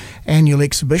Zealand's annual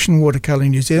exhibition. Watercolour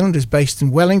New Zealand is based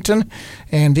in Wellington,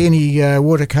 and any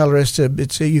watercolourist,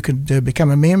 you could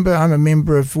become a member. I'm a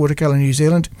member of Watercolour New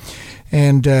Zealand.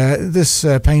 And this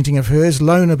painting of hers,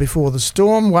 Lona Before the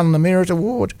Storm, won the Merit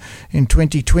Award in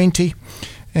 2020.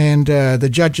 And the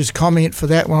judges comment for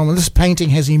that one: this painting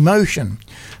has emotion.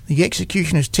 The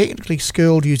execution is technically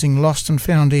skilled, using lost and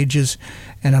found edges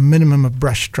and a minimum of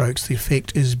brush strokes. The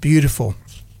effect is beautiful.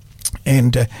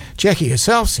 And Jacky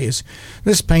herself says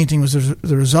this painting was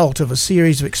the result of a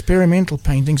series of experimental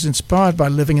paintings inspired by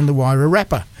living in the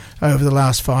Wairarapa over the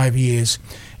last 5 years.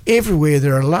 Everywhere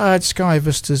there are large sky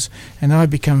vistas, and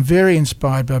I've become very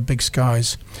inspired by big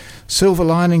skies. Silver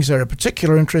linings are a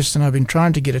particular interest, and I've been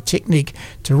trying to get a technique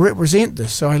to represent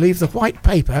this. So I leave the white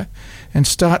paper and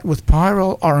start with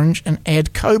pyrrole orange and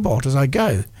add cobalt as I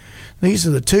go. These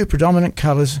are the two predominant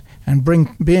colours, and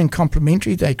being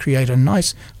complementary, they create a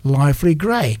nice, lively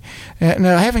grey.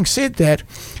 Now, having said that,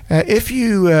 if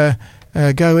you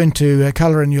go into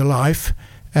colour in your life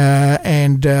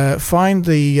and find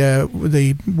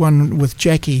the one with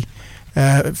Jacky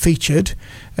featured,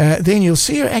 then you'll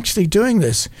see her actually doing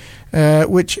this,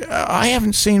 which I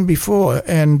haven't seen before.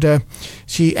 And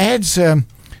she adds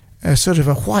sort of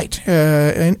a white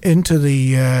into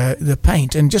the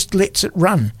paint and just lets it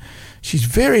run. She's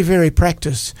very, very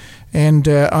practiced, and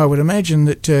I would imagine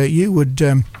that you would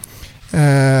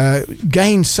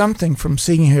gain something from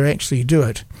seeing her actually do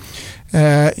it.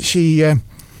 She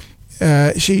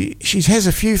has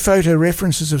a few photo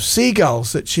references of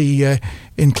seagulls that she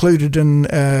included in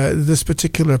this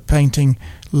particular painting,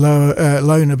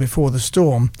 Lona Before the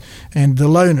Storm. And the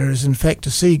Lona is in fact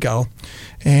a seagull,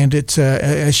 and it's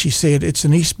as she said, it's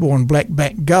an Eastbourne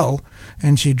black-backed gull,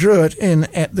 and she drew it in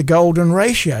at the golden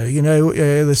ratio,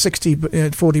 the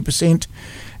 60-40%,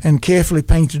 and carefully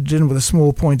painted it in with a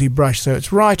small pointy brush. So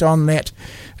it's right on that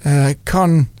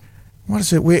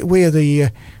where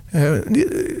the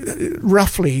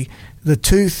roughly the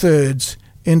 2/3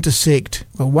 intersect,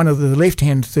 well, one of the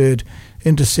left-hand third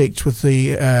intersects with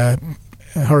the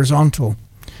horizontal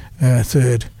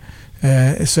third,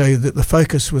 so that the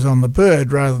focus was on the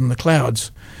bird rather than the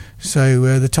clouds.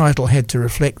 So the title had to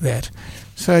reflect that.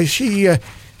 So she's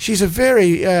a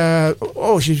very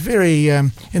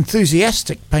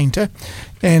enthusiastic painter,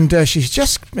 and she's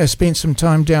just spent some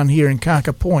time down here in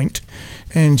Kaka Point.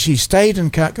 And she stayed in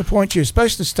Kaka Point. She was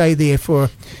supposed to stay there for,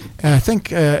 I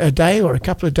think, a day or a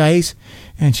couple of days.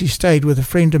 And she stayed with a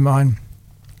friend of mine.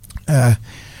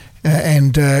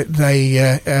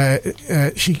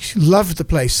 She loved the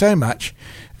place so much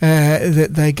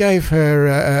that they gave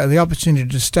her the opportunity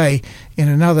to stay in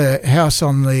another house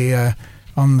on the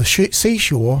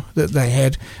seashore that they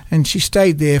had, and she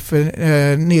stayed there for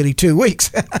nearly 2 weeks.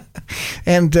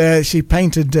 And she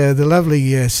painted the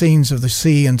lovely scenes of the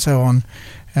sea and so on.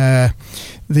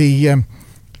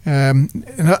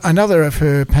 Another of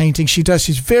her paintings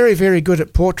she's very, very good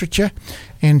at portraiture,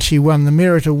 and she won the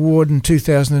Merit Award in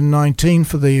 2019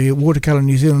 for the Watercolour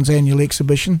New Zealand's annual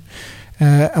exhibition,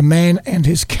 A Man and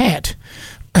His Cat.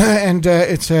 And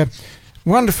it's a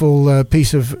wonderful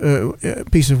piece of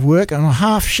work on a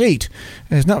half sheet.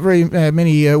 There's not very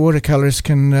many watercolourists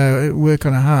can work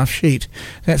on a half sheet.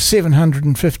 That's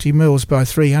 750 mils by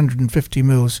 350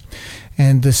 mils.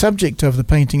 And the subject of the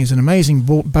painting is an amazing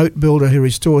boat builder who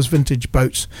restores vintage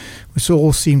boats, which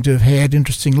all seem to have had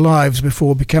interesting lives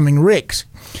before becoming wrecks.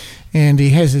 And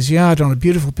he has his yard on a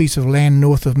beautiful piece of land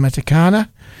north of Matakana.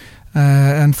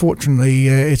 Unfortunately,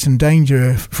 it's in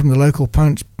danger from the local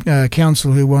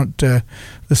council who want the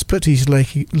splitties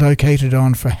located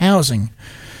on for housing.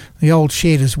 The old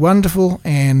shed is wonderful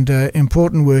and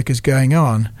important work is going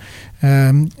on.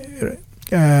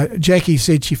 Jacky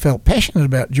said she felt passionate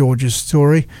about George's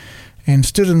story and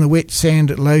stood in the wet sand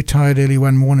at low tide early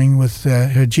one morning with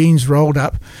her jeans rolled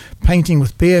up, painting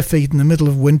with bare feet in the middle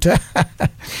of winter.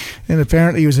 And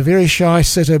apparently he was a very shy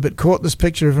sitter, but caught this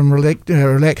picture of him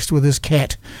relaxed with his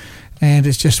cat. And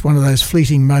it's just one of those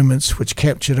fleeting moments which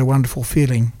captured a wonderful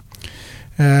feeling.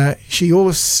 She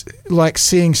always likes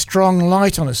seeing strong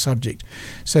light on a subject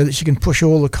so that she can push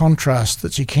all the contrast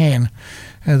that she can.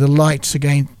 The lights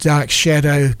against dark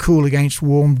shadow, cool against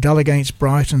warm, dull against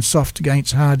bright, and soft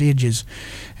against hard edges.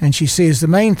 And she says the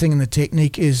main thing in the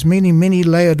technique is many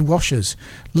layered washes,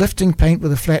 lifting paint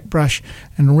with a flat brush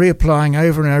and reapplying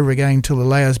over and over again till the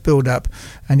layers build up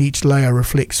and each layer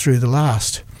reflects through the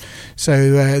last.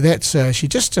 So she's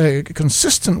just a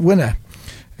consistent winner.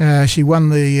 She won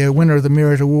the winner of the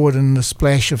Merit Award in the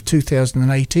Splash of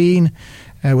 2018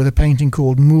 with a painting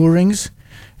called Moorings.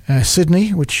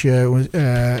 Sydney, which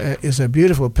is a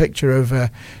beautiful picture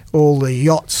of all the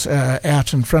yachts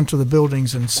out in front of the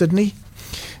buildings in Sydney.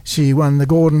 She won the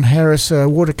Gordon Harris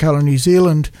Watercolour New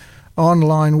Zealand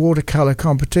online watercolour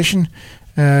competition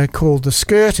called The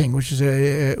Skirting, which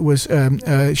was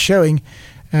showing,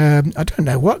 I don't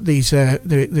know what these,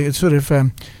 the sort of,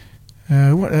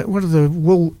 what are the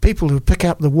wool people who pick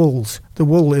up the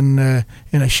wool in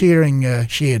a shearing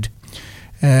shed.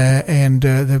 And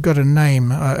they've got a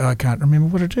name. I can't remember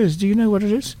what it is. Do you know what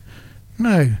it is?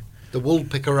 No. The wool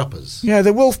picker-uppers. Yeah,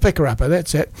 the wolf picker-upper,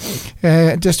 that's it.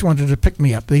 Just wanted to pick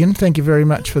me up then. Thank you very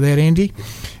much for that, Andy.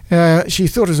 She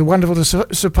thought it was a wonderful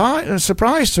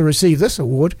surprise to receive this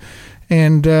award.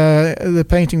 And the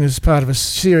painting was part of a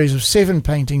series of 7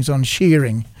 paintings on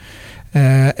shearing.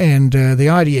 And the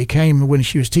idea came when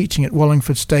she was teaching at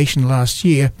Wallingford Station last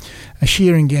year. A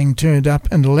shearing gang turned up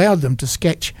and allowed them to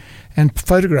sketch and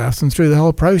photograph them through the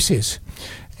whole process.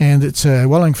 And it's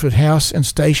Wallingford House and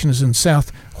Station is in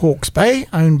South Hawke's Bay,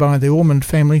 owned by the Ormond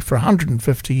family for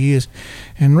 150 years,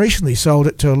 and recently sold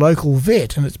it to a local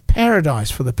vet, and it's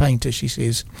paradise for the painter, she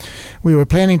says. We were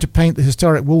planning to paint the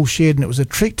historic wool shed, and it was a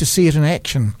treat to see it in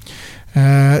action.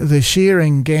 The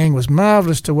shearing gang was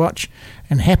marvellous to watch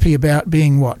and happy about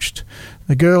being watched.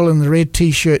 The girl in the red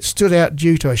T-shirt stood out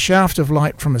due to a shaft of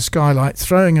light from a skylight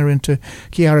throwing her into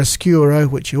chiaroscuro,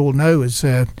 which you all know is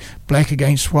black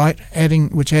against white,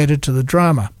 which added to the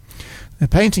drama. The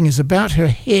painting is about her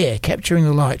hair capturing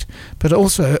the light, but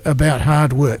also about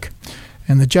hard work.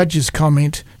 And the judges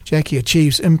comment, Jacky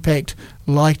achieves impact,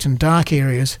 light and dark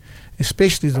areas,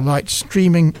 especially the light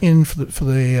streaming in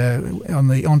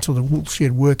onto the woolshed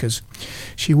workers.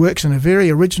 She works in a very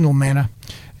original manner,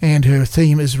 and her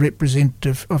theme is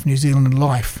representative of New Zealand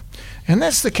life. And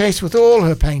that's the case with all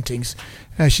her paintings.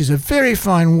 She's a very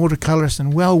fine watercolourist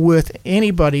and well worth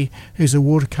anybody who's a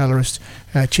watercolourist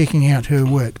checking out her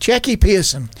work. Jacky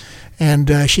Pearson.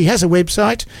 And she has a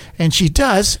website, and she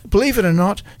does, believe it or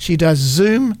not, she does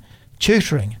Zoom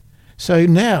tutoring. So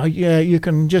now you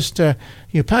can just,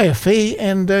 you pay a fee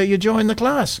and you join the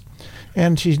class.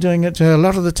 And she's doing it a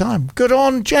lot of the time. Good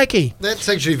on, Jacky. That's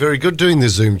actually very good doing the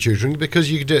Zoom tutoring,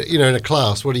 because you could do, in a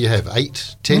class, what do you have,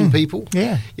 8, 10 people?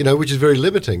 Yeah. Which is very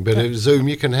limiting. But in Zoom,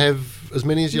 you can have as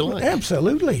many as you like.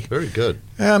 Absolutely. Very good.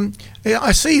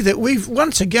 I see that we've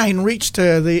once again reached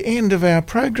the end of our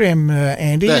program,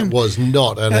 Andy. That was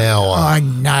not an hour. I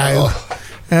know. Oh.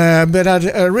 But I'd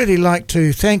really like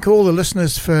to thank all the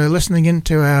listeners for listening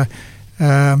into our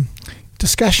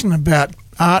discussion about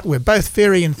art. We're both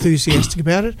very enthusiastic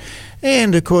about it,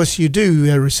 and of course you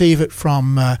do receive it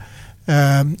from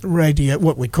radio,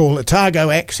 what we call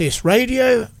Otago Access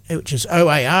Radio, which is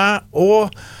OAR, or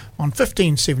on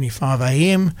 1575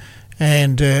 AM,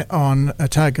 and on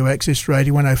Otago Access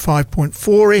Radio 105.4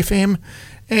 FM.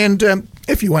 And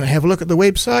if you want to have a look at the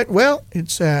website, well,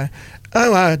 it's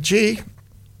ORG.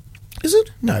 Is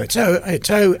it? No, it's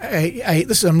OAA.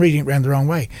 This is, I'm reading it around the wrong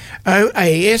way.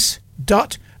 OAS.org.nz.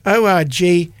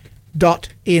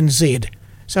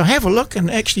 So have a look, and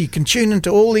actually you can tune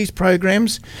into all these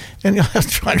programs. And I'll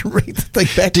try to read the thing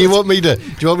back. Do you want me to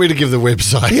give the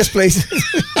website? Yes, please.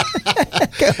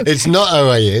 It's not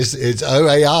OAS, it's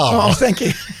OAR. Oh, thank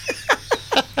you.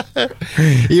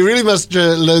 You really must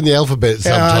learn the alphabet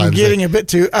sometimes. I'm getting a bit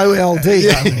too OLD,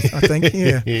 I think.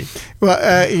 Yeah.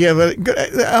 Well,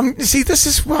 but see, this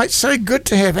is why it's so good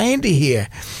to have Andy here.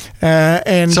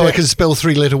 And So I can spell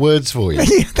 3-letter words for you.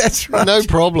 yeah, that's right. No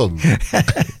problem.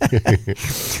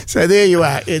 So there you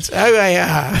are. It's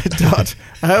oar.org.nz.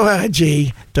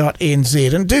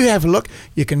 And do have a look.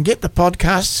 You can get the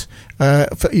podcasts.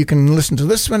 You can listen to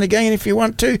this one again if you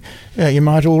want to. You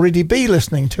might already be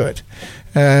listening to it.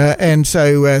 And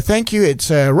so thank you. It's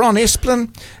Ron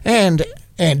Esplin and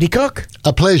Andy Cook.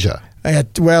 A pleasure.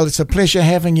 Well, it's a pleasure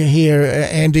having you here,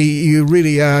 Andy. You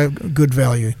really are good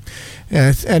value.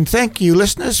 And thank you,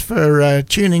 listeners, for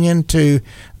tuning in to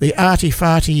the Arty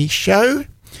Farty show.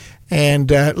 And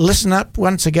listen up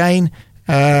once again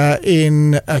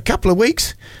in a couple of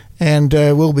weeks, and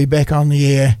we'll be back on the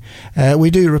air.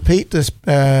 We do repeat this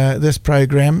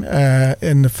program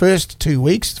in the first 2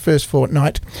 weeks, the first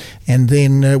fortnight, and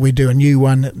then we do a new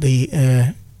one at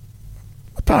the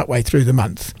partway through the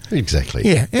month. Exactly.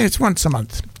 Yeah, it's once a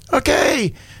month.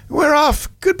 Okay, we're off.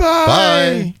 Goodbye.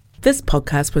 Bye. This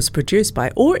podcast was produced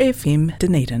by OAR FM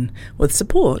Dunedin with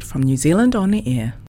support from New Zealand On the Air.